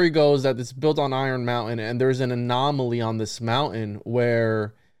the story goes that it's built on Iron Mountain, and there's an anomaly on this mountain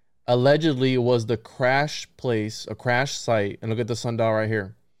where allegedly it was the crash place, a crash site. And look at the sundial right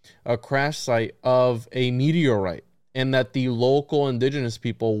here, a crash site of a meteorite. and that the local indigenous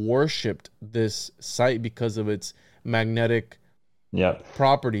people worshipped this site because of its magnetic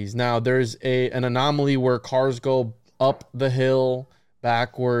properties. Now, there's an anomaly where cars go up the hill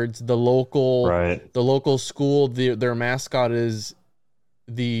backwards. The local school, their mascot is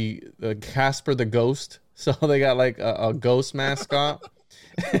the Casper the Ghost. So they got like a ghost mascot.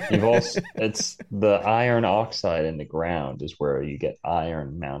 It's the iron oxide in the ground is where you get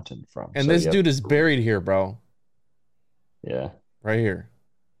Iron Mountain from. And this dude is buried here, bro. Yeah. Right here.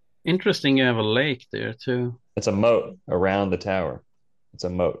 Interesting, you have a lake there too. It's a moat around the tower. It's a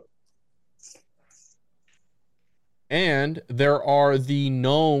moat. And there are the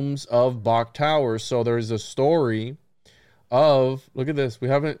gnomes of Bok Tower. So there's a story of, look at this. We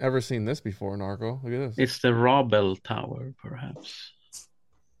haven't ever seen this before, Narco. Look at this. It's the Rabel Tower, perhaps.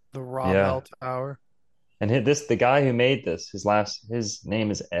 The Rabel Tower. And the guy who made this, his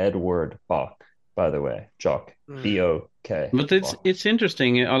name is Edward Bok, by the way. Jock. B-O-K. But it's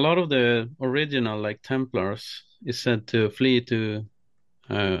interesting. A lot of the original like Templars is said to flee to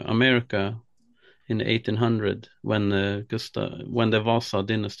America in 1800 when the Vasa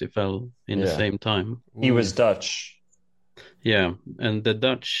dynasty fell in the same time. He was Dutch. Yeah, and the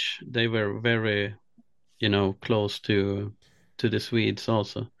Dutch, they were very, close to the Swedes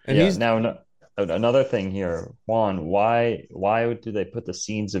also. And now another thing here, Juan, why do they put the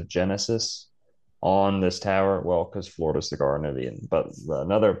scenes of Genesis on this tower? Well, because Florida's the Garden of Eden. But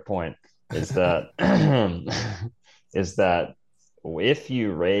another point is that if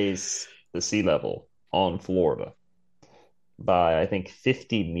you raise the sea level on Florida by, I think,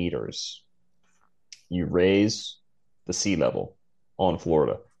 50 meters, you raise the sea level on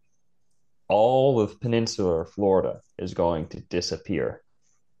Florida, all of peninsular Florida is going to disappear,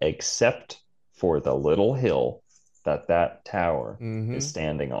 except for the little hill that tower is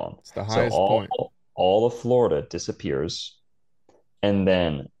standing on. It's the highest point. All of Florida disappears, and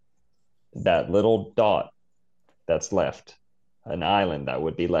then that little dot that's left, an island that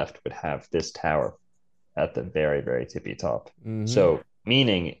would be left, would have this tower at the very, very tippy top. So,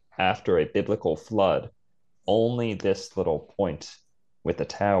 meaning after a biblical flood, only this little point with the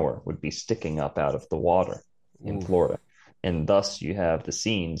tower would be sticking up out of the water in Florida. And thus you have the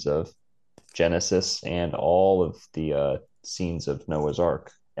scenes of Genesis and all of the scenes of Noah's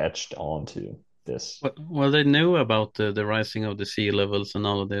Ark etched onto this. Well, they knew about the rising of the sea levels and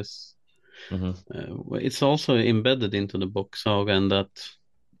all of this. It's also embedded into the book saga and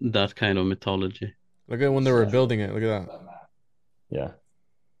that kind of mythology. Look at when they were building it. Look at that. Yeah.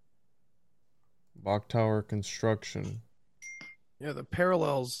 Bok Tower construction. Yeah, the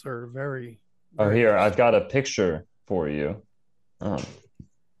parallels are very. Oh, here, I've got a picture for you.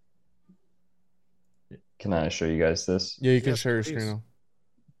 Can I show you guys this? Yeah, you can share your screen now.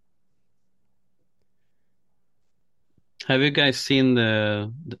 Have you guys seen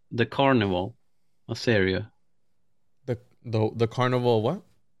the Carnival, Assyria? The Carnival what?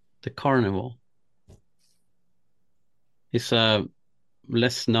 The Carnival. It's a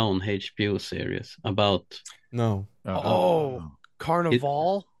less known HBO series about. No.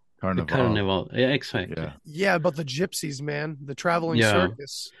 Carnival. Carnival. Yeah, exactly. Yeah, but the gypsies, man, the traveling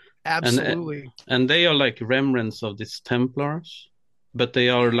circus. Absolutely. And they are like remnants of these Templars, but they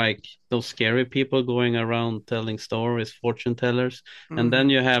are like those scary people going around telling stories, fortune tellers. And then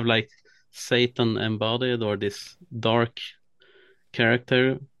you have like Satan embodied, or this dark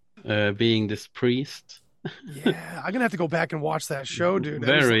character being this priest. Yeah, I'm gonna have to go back and watch that show, dude.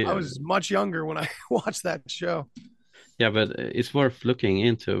 I was much younger when I watched that show. Yeah, but it's worth looking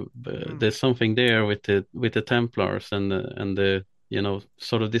into. There's something there with the Templars and the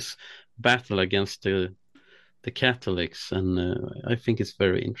sort of this battle against the Catholics, and I think it's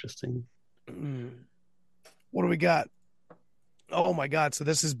very interesting. What do we got? Oh my God! So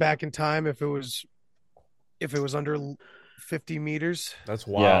this is back in time. If it was under 50 meters, that's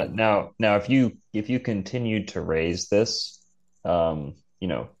wild. Yeah. Now, if you continued to raise this,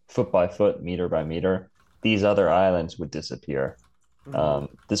 foot by foot, meter by meter, these other islands would disappear.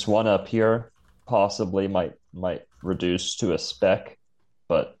 This one up here possibly might reduce to a speck,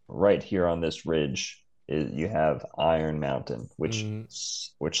 but right here on this ridge you have Iron Mountain, which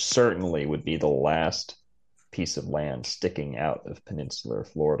certainly would be the last piece of land sticking out of peninsular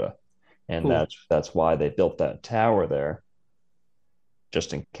Florida, and that's why they built that tower there,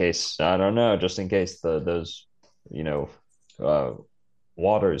 just in case. I don't know, just in case those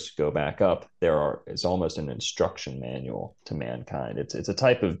waters go back up. It's almost an instruction manual to mankind. It's a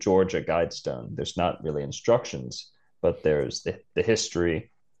type of Georgia guidestone. There's not really instructions, but there's the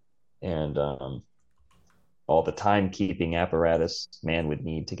history and all the timekeeping apparatus man would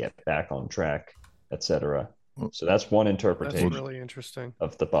need to get back on track, etc. So that's one interpretation. That's really interesting.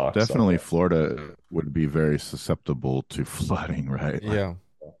 Of the box. Definitely Florida would be very susceptible to flooding, right? Yeah.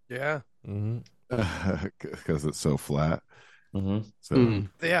 Yeah. Because it's so flat. Mm-hmm.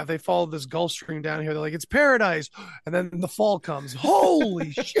 Yeah, they follow this Gulf Stream down here. They're like, it's paradise. And then the fall comes.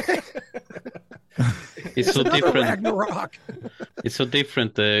 Holy shit. It's so different. Ragnarok. It's so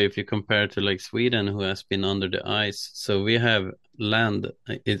different if you compare to like Sweden, who has been under the ice. So we have land.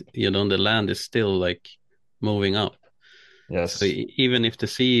 The land is still like moving up. Yes. So even if the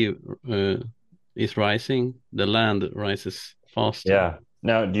sea is rising, the land rises faster. Yeah.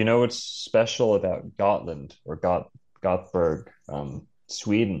 Now, do you know what's special about Gotland or Gothenburg,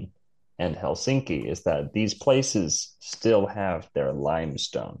 Sweden, and Helsinki is that these places still have their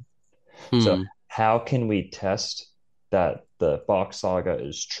limestone. So how can we test that the Bok Saga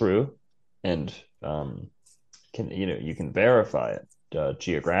is true, and you can verify it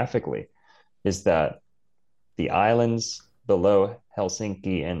geographically? Is that the islands below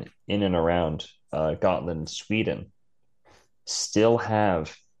Helsinki and in and around Gotland, Sweden, still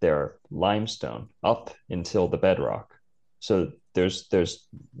have their limestone up until the bedrock. So there's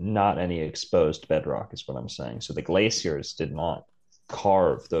not any exposed bedrock, is what I'm saying. So the glaciers did not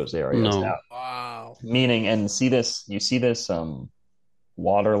carve those areas out. Wow. Meaning, and you see this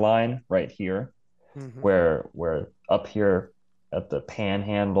water line right here, where up here at the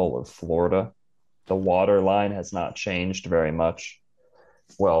panhandle of Florida, the water line has not changed very much.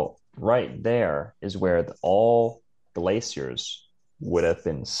 Well, right there is where all glaciers would have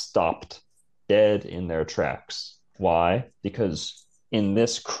been stopped dead in their tracks. Why? Because in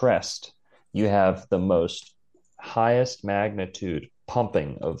this crest, you have the most highest magnitude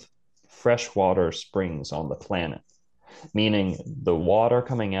pumping of freshwater springs on the planet, meaning the water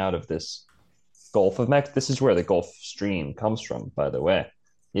coming out of this Gulf of Mexico, this is where the Gulf Stream comes from, by the way,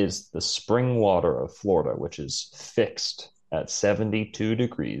 is the spring water of Florida, which is fixed at 72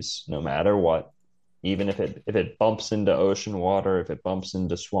 degrees, no matter what. Even if it bumps into ocean water, if it bumps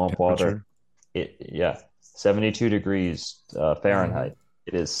into swamp water, 72 degrees Fahrenheit,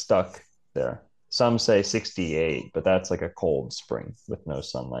 it is stuck there. Some say 68, but that's like a cold spring with no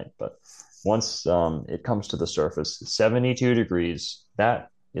sunlight. But once it comes to the surface, 72 degrees, that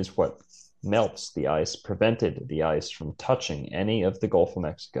is what melts the ice, prevented the ice from touching any of the Gulf of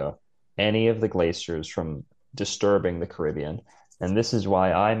Mexico, any of the glaciers from disturbing the Caribbean. And this is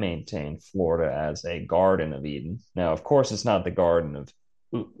why I maintain Florida as a Garden of Eden. Now, of course, it's not the Garden of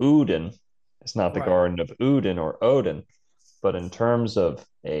Uden. It's not the Garden of Uden or Odin. But in terms of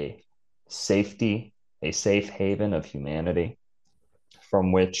a safety, a safe haven of humanity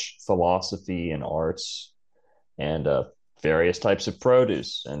from which philosophy and arts and various types of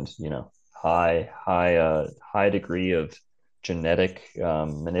produce and, high degree of genetic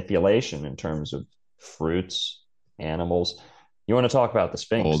manipulation in terms of fruits, animals. You want to talk about the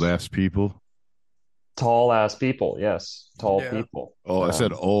Sphinx? Old ass people. Tall ass people, yes. Tall people. Oh, I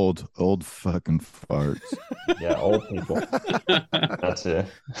said old fucking farts. Yeah, old people. That's it.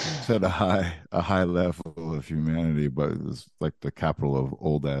 Said a high level of humanity, but it's like the capital of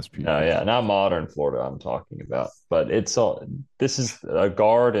old ass people. Yeah, not modern Florida I'm talking about. But this is a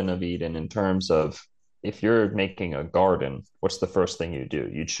Garden of Eden in terms of, if you're making a garden, what's the first thing you do?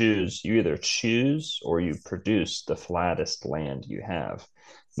 You either choose or you produce the flattest land you have,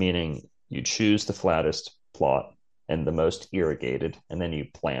 meaning you choose the flattest plot and the most irrigated, and then you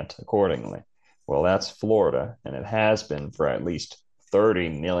plant accordingly. Well, that's Florida, and it has been for at least 30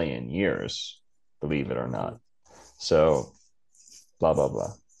 million years, believe it or not. So, blah, blah,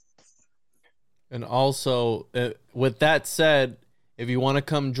 blah. And also, with that said, if you want to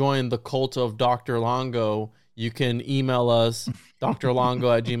come join the cult of Dr. Longo, you can email us,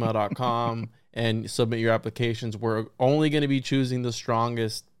 drlongo@gmail.com, and submit your applications. We're only going to be choosing the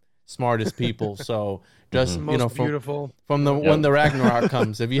strongest, smartest people. So just, beautiful. From when the Ragnarok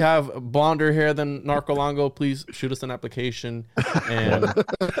comes. If you have blonder hair than Narco Longo, please shoot us an application. And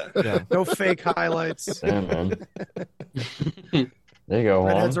no fake highlights. Yeah, man. There you go,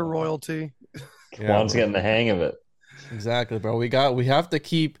 Juan. Redheads are royalty. Juan's getting the hang of it. Exactly, bro. We have to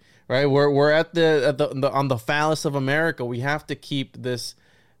keep right. We're at the on the phallus of America. We have to keep this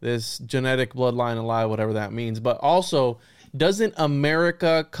genetic bloodline alive, whatever that means. But also, doesn't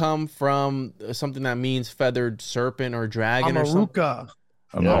America come from something that means feathered serpent or dragon or something?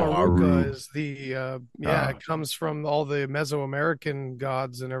 Amaruca is it comes from all the Mesoamerican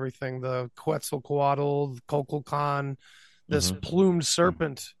gods and everything. The Quetzalcoatl, the Kukulkan, this plumed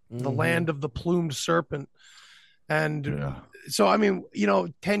serpent, the land of the plumed serpent. And so, I mean,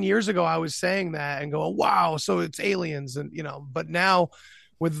 10 years ago, I was saying that and going, wow, so it's aliens. And, but now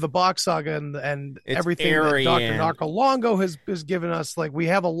with the Bach saga and everything Aryan. that Dr. Narcolongo has given us. Like, we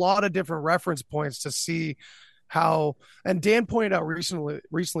have a lot of different reference points to see how, and Dan pointed out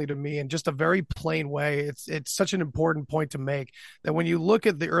recently to me in just a very plain way, it's such an important point to make, that when you look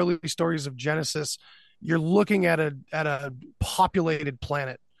at the early stories of Genesis, you're looking at a populated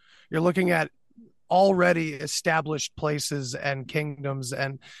planet. You're looking at already established places and kingdoms.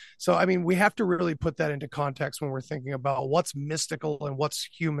 And so, I mean, we have to really put that into context when we're thinking about what's mystical and what's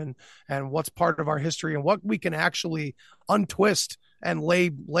human and what's part of our history and what we can actually untwist and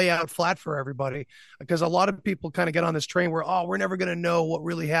lay out flat for everybody. Because a lot of people kind of get on this train where, we're never going to know what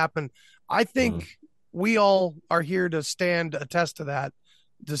really happened. I think we all are here to stand attest to that,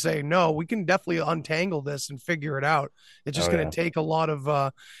 to say, no, we can definitely untangle this and figure it out. It's just going to take a lot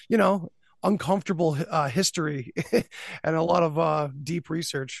of, uncomfortable history and a lot of deep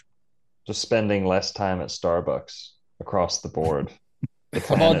research. Just spending less time at Starbucks across the board.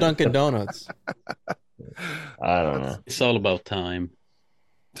 How about Dunkin' Donuts? I don't know. It's all about time.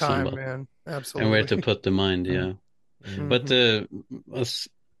 Man. Absolutely. And where to put the mind, yeah. Mm-hmm. But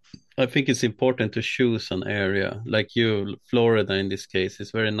I think it's important to choose an area. Like you, Florida in this case,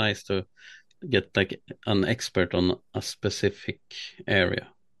 it's very nice to get like an expert on a specific area.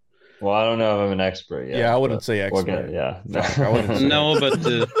 Well, I don't know if I'm an expert yet. Yeah, I wouldn't say expert. No,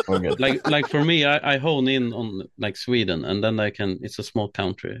 but like for me, I hone in on like Sweden, and then it's a small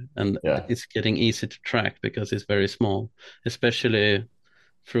country, and it's getting easy to track because it's very small, especially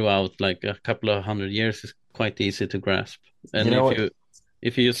throughout like a couple of 100 years. It's quite easy to grasp. And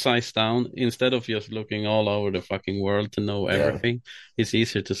if you size down, instead of just looking all over the fucking world to know everything, it's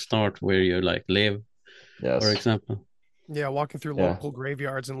easier to start where you like live, for example. Yeah, walking through local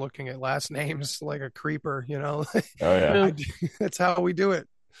graveyards and looking at last names like a creeper, that's how we do it.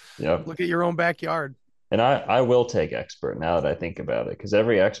 Yep. Look at your own backyard. And I will take expert now that I think about it, because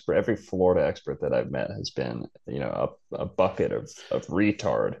every Florida expert that I've met has been, a bucket of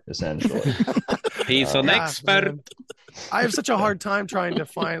retard, essentially. He's an expert. Man. I have such a hard time trying to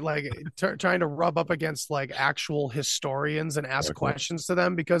find trying to rub up against like actual historians and ask questions to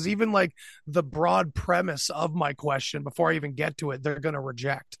them, because even like the broad premise of my question before I even get to it, they're going to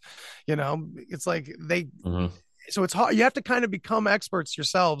reject. It's like so it's hard. You have to kind of become experts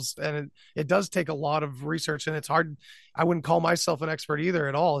yourselves, and it does take a lot of research, and it's hard. I wouldn't call myself an expert either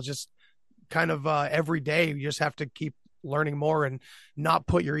at all. It's just kind of every day you just have to keep learning more and not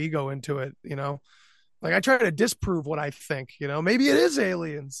put your ego into it. Like I try to disprove what I think, maybe it is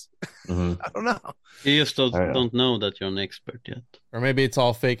aliens. I don't know. You just don't know that you're an expert yet. Or maybe it's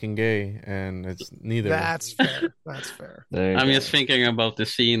all fake and gay and it's neither. That's fair. I'm just thinking about the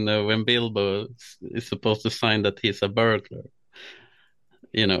scene when Bilbo is supposed to sign that he's a burglar.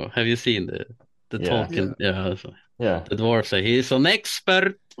 Have you seen the Tolkien? Yeah. The dwarf say he's an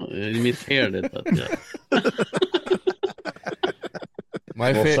expert. You misheard it, but yeah.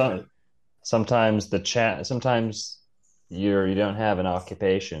 Sometimes you don't have an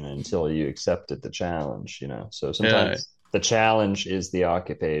occupation until you accepted the challenge, So sometimes the challenge is the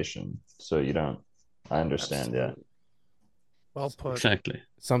occupation. So you don't. I understand. Absolutely. Yeah. Well put. Exactly.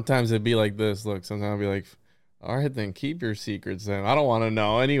 Sometimes it'd be like this. Look, sometimes I'll be like, all right, then keep your secrets then. I don't want to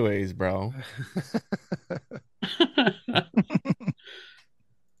know anyways, bro.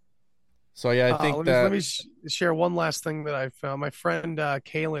 So I think let me share one last thing that I found. My friend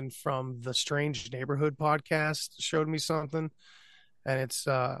Kaylin from the Strange Neighborhood podcast showed me something, and it's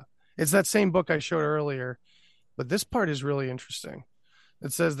that same book I showed earlier, but this part is really interesting.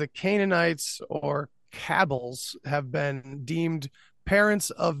 It says the Canaanites or Cabals have been deemed parents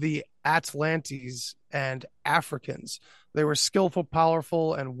of the Atlantes and Africans. They were skillful,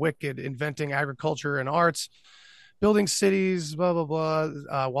 powerful, and wicked, inventing agriculture and arts, building cities, blah, blah, blah,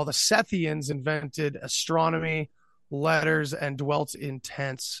 while the Sethians invented astronomy, letters, and dwelt in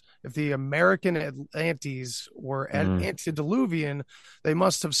tents. If the American Atlantes were antediluvian, they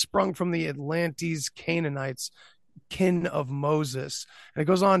must have sprung from the Atlantes Canaanites, kin of Moses. And it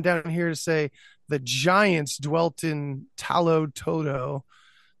goes on down here to say the giants dwelt in Talo Todo,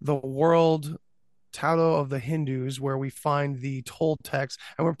 the world Talo of the Hindus, where we find the Toltecs.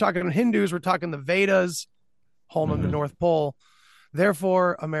 And we're talking Hindus, we're talking the Vedas, home of the North Pole.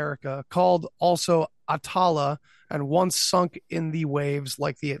 Therefore, America, called also Atala, and once sunk in the waves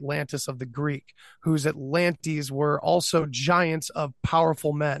like the Atlantis of the Greek, whose Atlantes were also giants of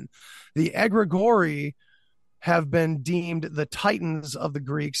powerful men. The Egregori have been deemed the Titans of the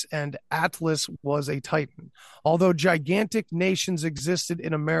Greeks, and Atlas was a Titan. Although gigantic nations existed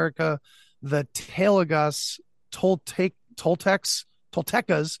in America, the Telegas, Toltecs,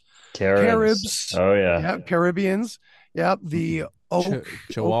 Caribs, Caribbeans, the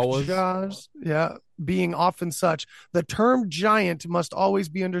Chihuahuas. Yeah, being often such. The term giant must always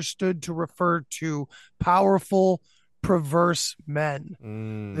be understood to refer to powerful, perverse men.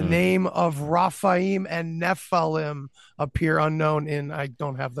 The name of Raphaim and Nephilim appear unknown in, I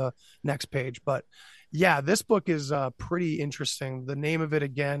don't have the next page, but yeah, this book is pretty interesting. The name of it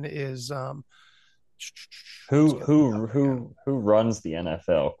again is who runs the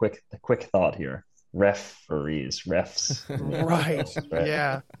NFL? Quick thought here. Refs. Right.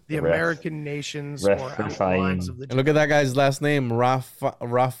 Yeah. The American nations or outlines of the. And look at that guy's last name,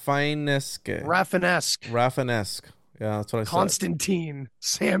 Raffinesque. Yeah, that's what I said. Constantine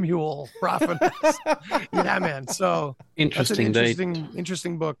Samuel Raffinesque. Yeah, man. So interesting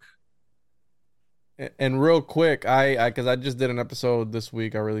book. And real quick, I because I just did an episode this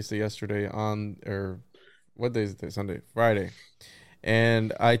week. I released it yesterday what day is it? Friday.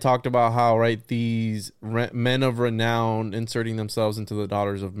 And I talked about how, these men of renown inserting themselves into the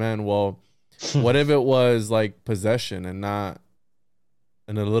daughters of men. Well, what if it was like possession and not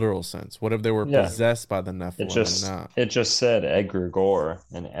in a literal sense? What if they were possessed by the Nephilim? It just said egregore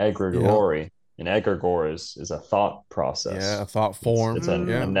and egregory. Yeah. And egregore is a thought process. Yeah, a thought form. It's a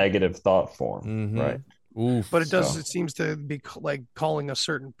negative thought form, right? Oof, but it seems to be like calling a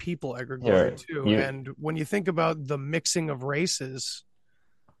certain people egregore too. And when you think about the mixing of races,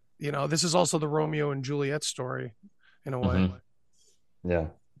 this is also the Romeo and Juliet story in a way. Mm-hmm. Yeah.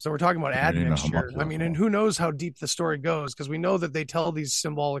 So we're talking about admixture. I mean, and who knows how deep the story goes, because we know that they tell these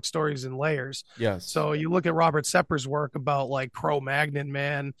symbolic stories in layers. Yes. So you look at Robert Sepper's work about like Cro-Magnon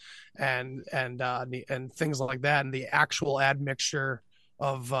man and things like that, and the actual admixture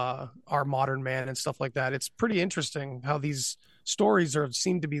of our modern man and stuff like that. It's pretty interesting how these stories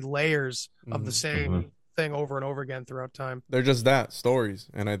seem to be layers of the same thing over and over again throughout time. They're just stories,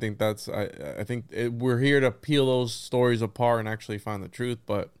 and I think we're here to peel those stories apart and actually find the truth.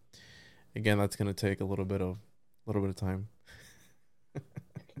 But again, that's going to take a little bit of time.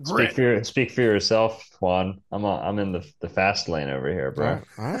 Speak for yourself, Juan. I'm in the fast lane over here, bro.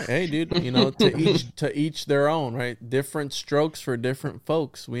 All right. Hey, dude. To each their own, right? Different strokes for different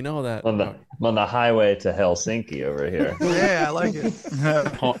folks. We know that. I'm on the highway to Helsinki over here. Yeah, I like it.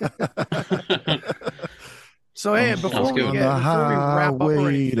 So hey, before we wrap up,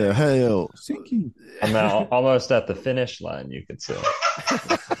 to Helsinki. I'm almost at the finish line, you could say.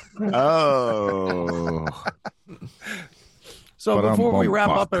 Oh. So before we wrap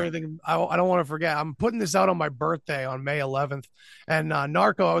up everything, I don't want to forget, I'm putting this out on my birthday on May 11th. And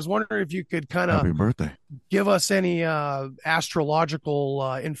Narco, I was wondering if you could kind of give us any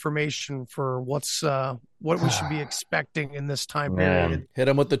astrological information for what we should be expecting in this time period. Hit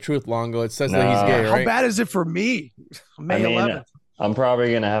him with the truth, Longo. It says that he's gay, right? How bad is it for me? May 11th. I'm probably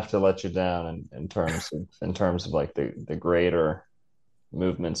going to have to let you down in terms of like the greater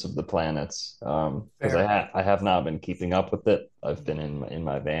movements of the planets, because I have not been keeping up with it. I've been in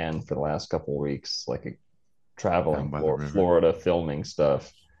my van for the last couple of weeks, like traveling Florida, filming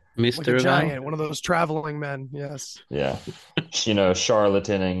stuff. Mr. Giant, one of those traveling men. Yes. Yeah.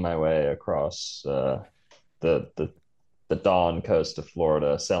 Charlataning my way across the Dawn coast of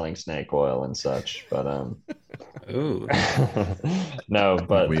Florida, selling snake oil and such. But ooh. No,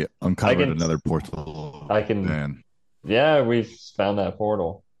 but we uncovered another portal. Yeah, we've found that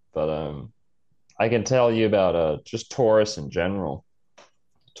portal, but I can tell you about just Taurus in general.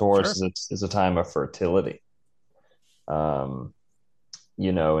 Taurus is a time of fertility. In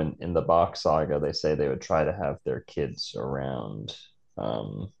the Bach saga, they say they would try to have their kids around.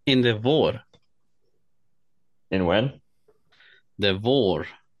 In the vår. In when? The vår.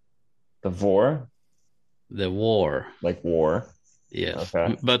 The vår? The war. Like war? Yes.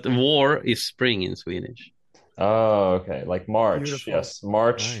 Okay. But war is spring in Swedish. Oh, okay. Like March. Beautiful. Yes.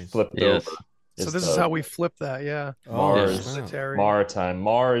 March flipped over. So this is how we flip that, yeah. Mars, maritime.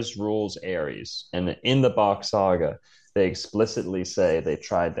 Mars rules Aries. And in the Bach saga, they explicitly say they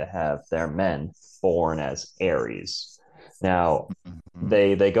tried to have their men born as Aries. Now,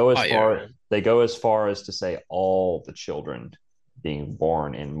 they go as far as to say all the children being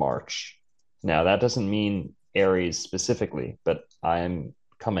born in March. Now, that doesn't mean Aries specifically, but I'm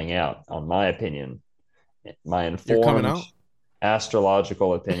coming out on my opinion, my informed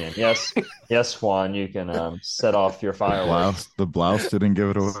astrological opinion. Yes, Juan, you can set off your fireworks. The blouse didn't give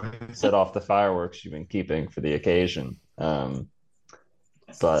it away. Set off the fireworks you've been keeping for the occasion. But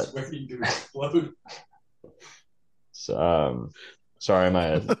sorry,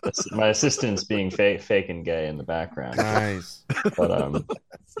 my assistant's being fake and gay in the background. Nice. But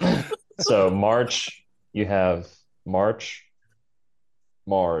so March, you have Mars.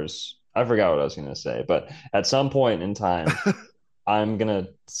 I forgot what I was going to say, but at some point in time, I'm gonna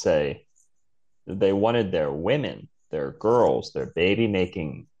say they wanted their women, their girls, their baby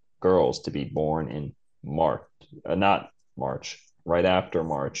making girls to be born in March, not March, right after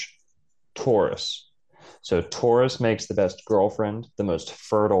March, Taurus. So Taurus makes the best girlfriend. The most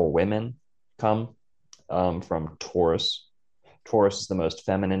fertile women come from Taurus. Taurus is the most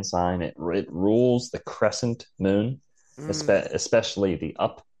feminine sign. It rules the crescent moon, especially the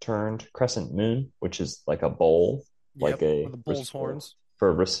upturned crescent moon, which is like a bowl, like the bull's horns.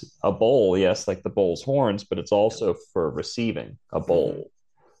 For a bowl, yes, like the bull's horns, but it's also for receiving a bowl,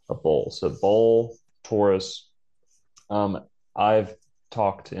 a bowl. So bowl, Taurus. I've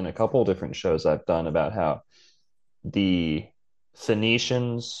talked in a couple different shows I've done about how the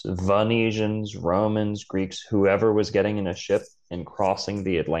Phoenicians, Venetians, Romans, Greeks, whoever was getting in a ship and crossing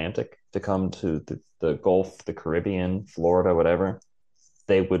the Atlantic to come to the Gulf, the Caribbean, Florida, whatever,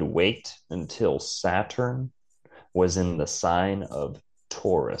 they would wait until Saturn was in the sign of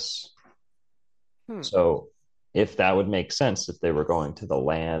Taurus. So if that would make sense, if they were going to the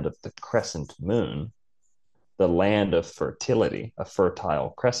land of the crescent moon, the land of fertility, a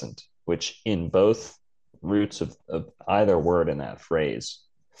fertile crescent, which in both roots of either word in that phrase,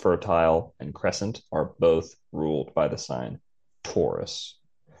 fertile and crescent, are both ruled by the sign Taurus.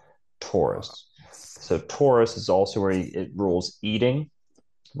 Taurus. So Taurus is also where it rules eating,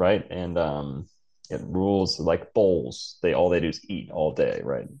 right? And it rules like bowls. All they do is eat all day,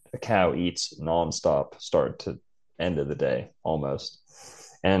 right? A cow eats nonstop, start to end of the day, almost.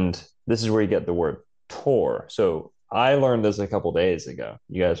 And this is where you get the word Tor. So I learned this a couple days ago.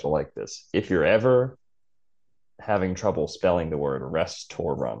 You guys will like this. If you're ever having trouble spelling the word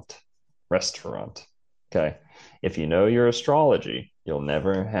restaurant, okay, if you know your astrology, you'll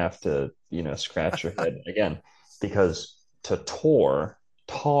never have to, scratch your head again, because to tar,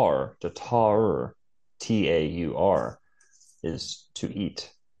 Taur, is to eat.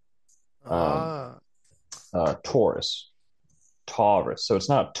 Taurus. So it's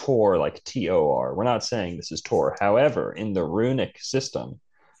not Tor like Tor. We're not saying this is Tor. However, in the runic system,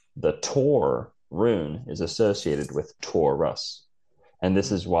 the Tor rune is associated with Taurus. And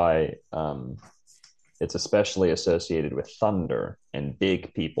this is why it's especially associated with thunder and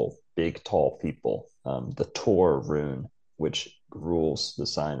big people, big, tall people. The Tor rune, which rules the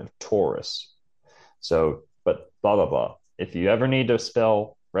sign of Taurus. So, but blah, blah, blah. If you ever need to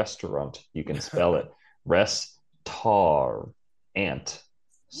spell restaurant, you can spell it ant.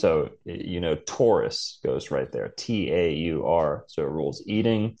 So, Taurus goes right there, Taur. So it rules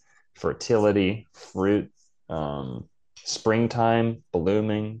eating, fertility, fruit, springtime,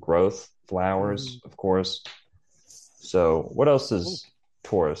 blooming, growth, flowers, of course. So what else does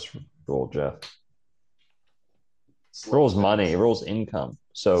Taurus rule, Jeff? It rules money, it rules income.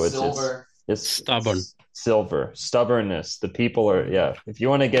 So it's stubborn. Silver, stubbornness. The people are, if you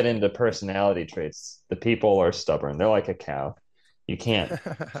want to get into personality traits, the people are stubborn. They're like a cow. You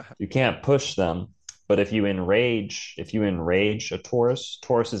can't push them. But if you enrage a Taurus,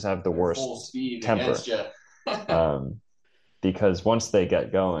 Tauruses have the worst temper. Because once they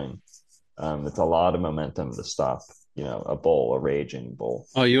get going, it's a lot of momentum to stop, a raging bull.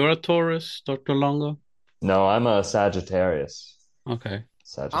 Oh, you're a Taurus, Dr. Longo? No, I'm a Sagittarius. Okay.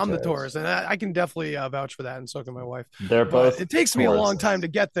 I'm the Taurus, and I can definitely vouch for that, and so can my wife. They're both. It takes me a long time to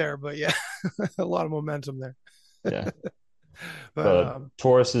get there, but yeah, a lot of momentum there. Yeah. But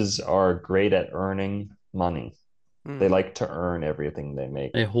Tauruses are great at earning money. They like to earn everything they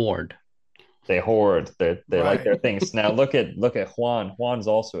make. They hoard. They like their things. Now look at Juan. Juan's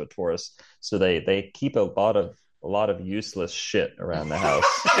also a Taurus, so they keep a lot of useless shit around the house.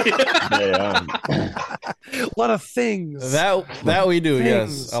 A lot of things that we do. Things.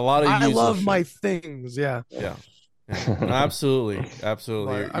 Yes, a lot of. I love shit. My things. Yeah. No, absolutely.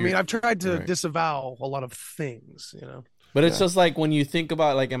 But, I mean, I've tried to disavow a lot of things. But it's just like when you think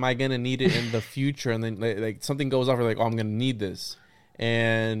about like, am I gonna need it in the future? And then like something goes off, like, oh, I'm gonna need this.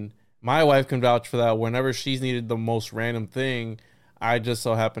 And my wife can vouch for that. Whenever she's needed the most random thing, I just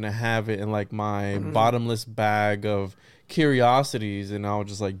so happen to have it in like my bottomless bag of curiosities, and I'll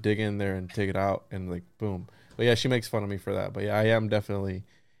just like dig in there and take it out and like boom. But yeah, she makes fun of me for that. But yeah, I am definitely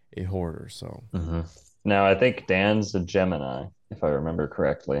a hoarder. So now I think Dan's a Gemini, if I remember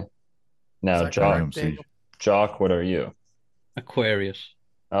correctly. Now, Jock, what are you? Aquarius.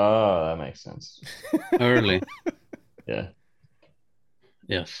 Oh, that makes sense. Early. Yeah.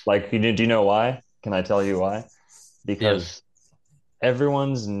 Yes. Like, do you know why? Can I tell you why? Because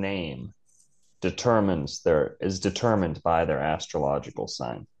everyone's name is determined by their astrological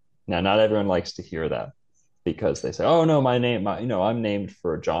sign. Now, not everyone likes to hear that because they say, "Oh no, I'm named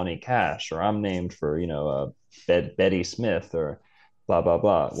for Johnny Cash, or I'm named for Betty Smith, or blah, blah,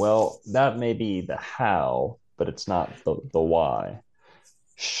 blah. Well, that may be the how, but it's not the why.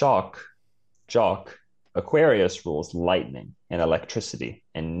 Shock, jock, Aquarius rules lightning and electricity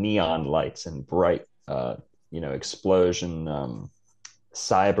and neon lights and bright, explosion,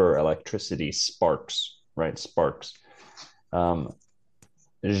 cyber electricity sparks, right? Sparks.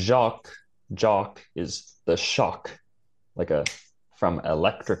 Jock is the shock, like from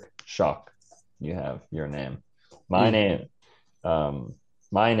electric shock. You have your name. My name,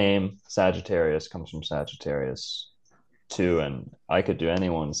 Sagittarius, comes from Sagittarius too, and I could do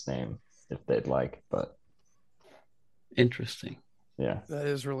anyone's name if they'd like, but interesting. Yeah. That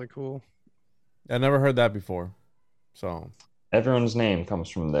is really cool. I never heard that before. So everyone's name comes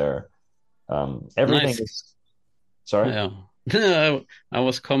from there. Everything nice. is sorry. Yeah. I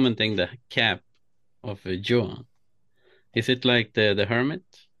was commenting the cap of Johan. Is it like the hermit?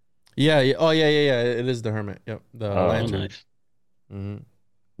 Yeah. Oh, yeah. It is the hermit. Yep. The lantern. Nice.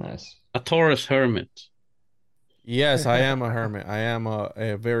 Mm-hmm. Nice. A Taurus hermit. Yes, I am a hermit. I am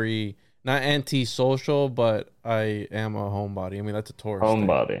a very, not anti-social, but I am a homebody. I mean, that's a Taurus.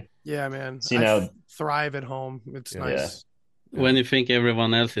 Homebody. Yeah, man. See, I thrive at home. It's nice. Yeah. When you think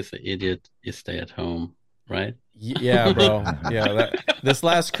everyone else is an idiot, you stay at home, right? Yeah, bro. Yeah, this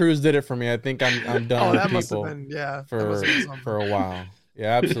last cruise did it for me. I think I'm done with people for a while.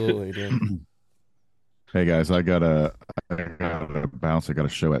 Yeah, absolutely, dude. Hey guys, I gotta bounce. I got a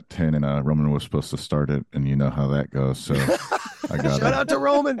show at 10, and Roman was supposed to start it, and you know how that goes. So I got shout out to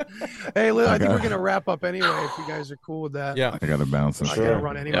Roman. Hey, I think we're gonna wrap up anyway. If you guys are cool with that, yeah, I gotta bounce. I gotta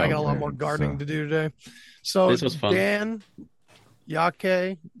run anyway. I got a lot more gardening to do today. So this was fun. Dan,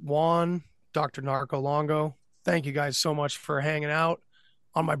 Yake, Juan, Dr. Narco Longo, thank you guys so much for hanging out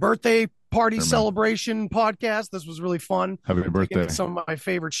on my birthday party celebration podcast. This was really fun. Happy birthday! Some of my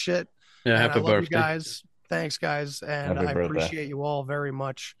favorite shit. Yeah, happy birthday, you guys. Thanks, guys, and happy I birthday. appreciate you all very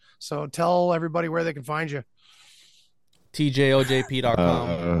much. So tell everybody where they can find you.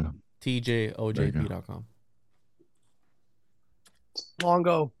 TJOJP.com. TJOJP.com.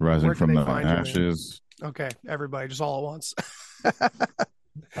 Longo. Rising from the ashes. Okay, everybody, just all at once.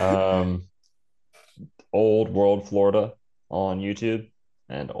 Old World Florida on YouTube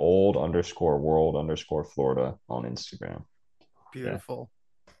and old_world_Florida on Instagram. Beautiful. Yeah.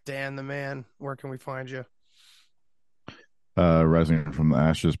 Dan the man, where can we find you? Rising from the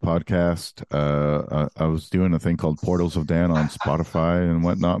Ashes podcast. I was doing a thing called Portals of Dan on Spotify and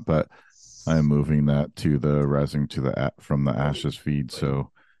whatnot, but I'm moving that to the Rising from the Ashes feed.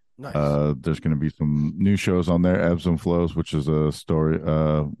 So nice. There's going to be some new shows on there, Ebbs and Flows, which is a story.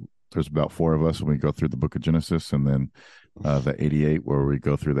 There's about 4 of us, and we go through the Book of Genesis, and then the 88, where we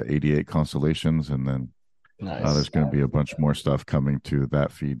go through the 88 constellations, and then there's going to be a bunch more stuff coming to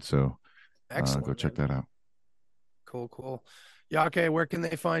that feed. So go check that out. Cool. Yake, where can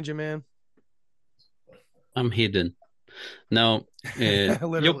they find you, man? I'm hidden. Now,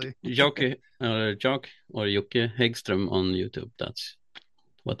 literally. Jock or Jocke Häggström on YouTube. That's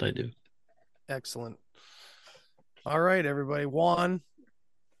what I do. Excellent. All right, everybody. Juan.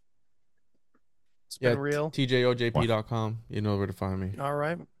 It's been real. TJOJP.com. You know where to find me. All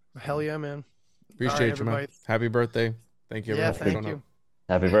right. Hell yeah, man. Appreciate you, man. Happy birthday. Thank you, everyone, for thank you.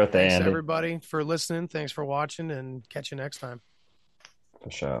 Happy birthday, Thanks, Andy. everybody, for listening. Thanks for watching, and catch you next time.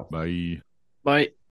 For sure. Bye. Bye.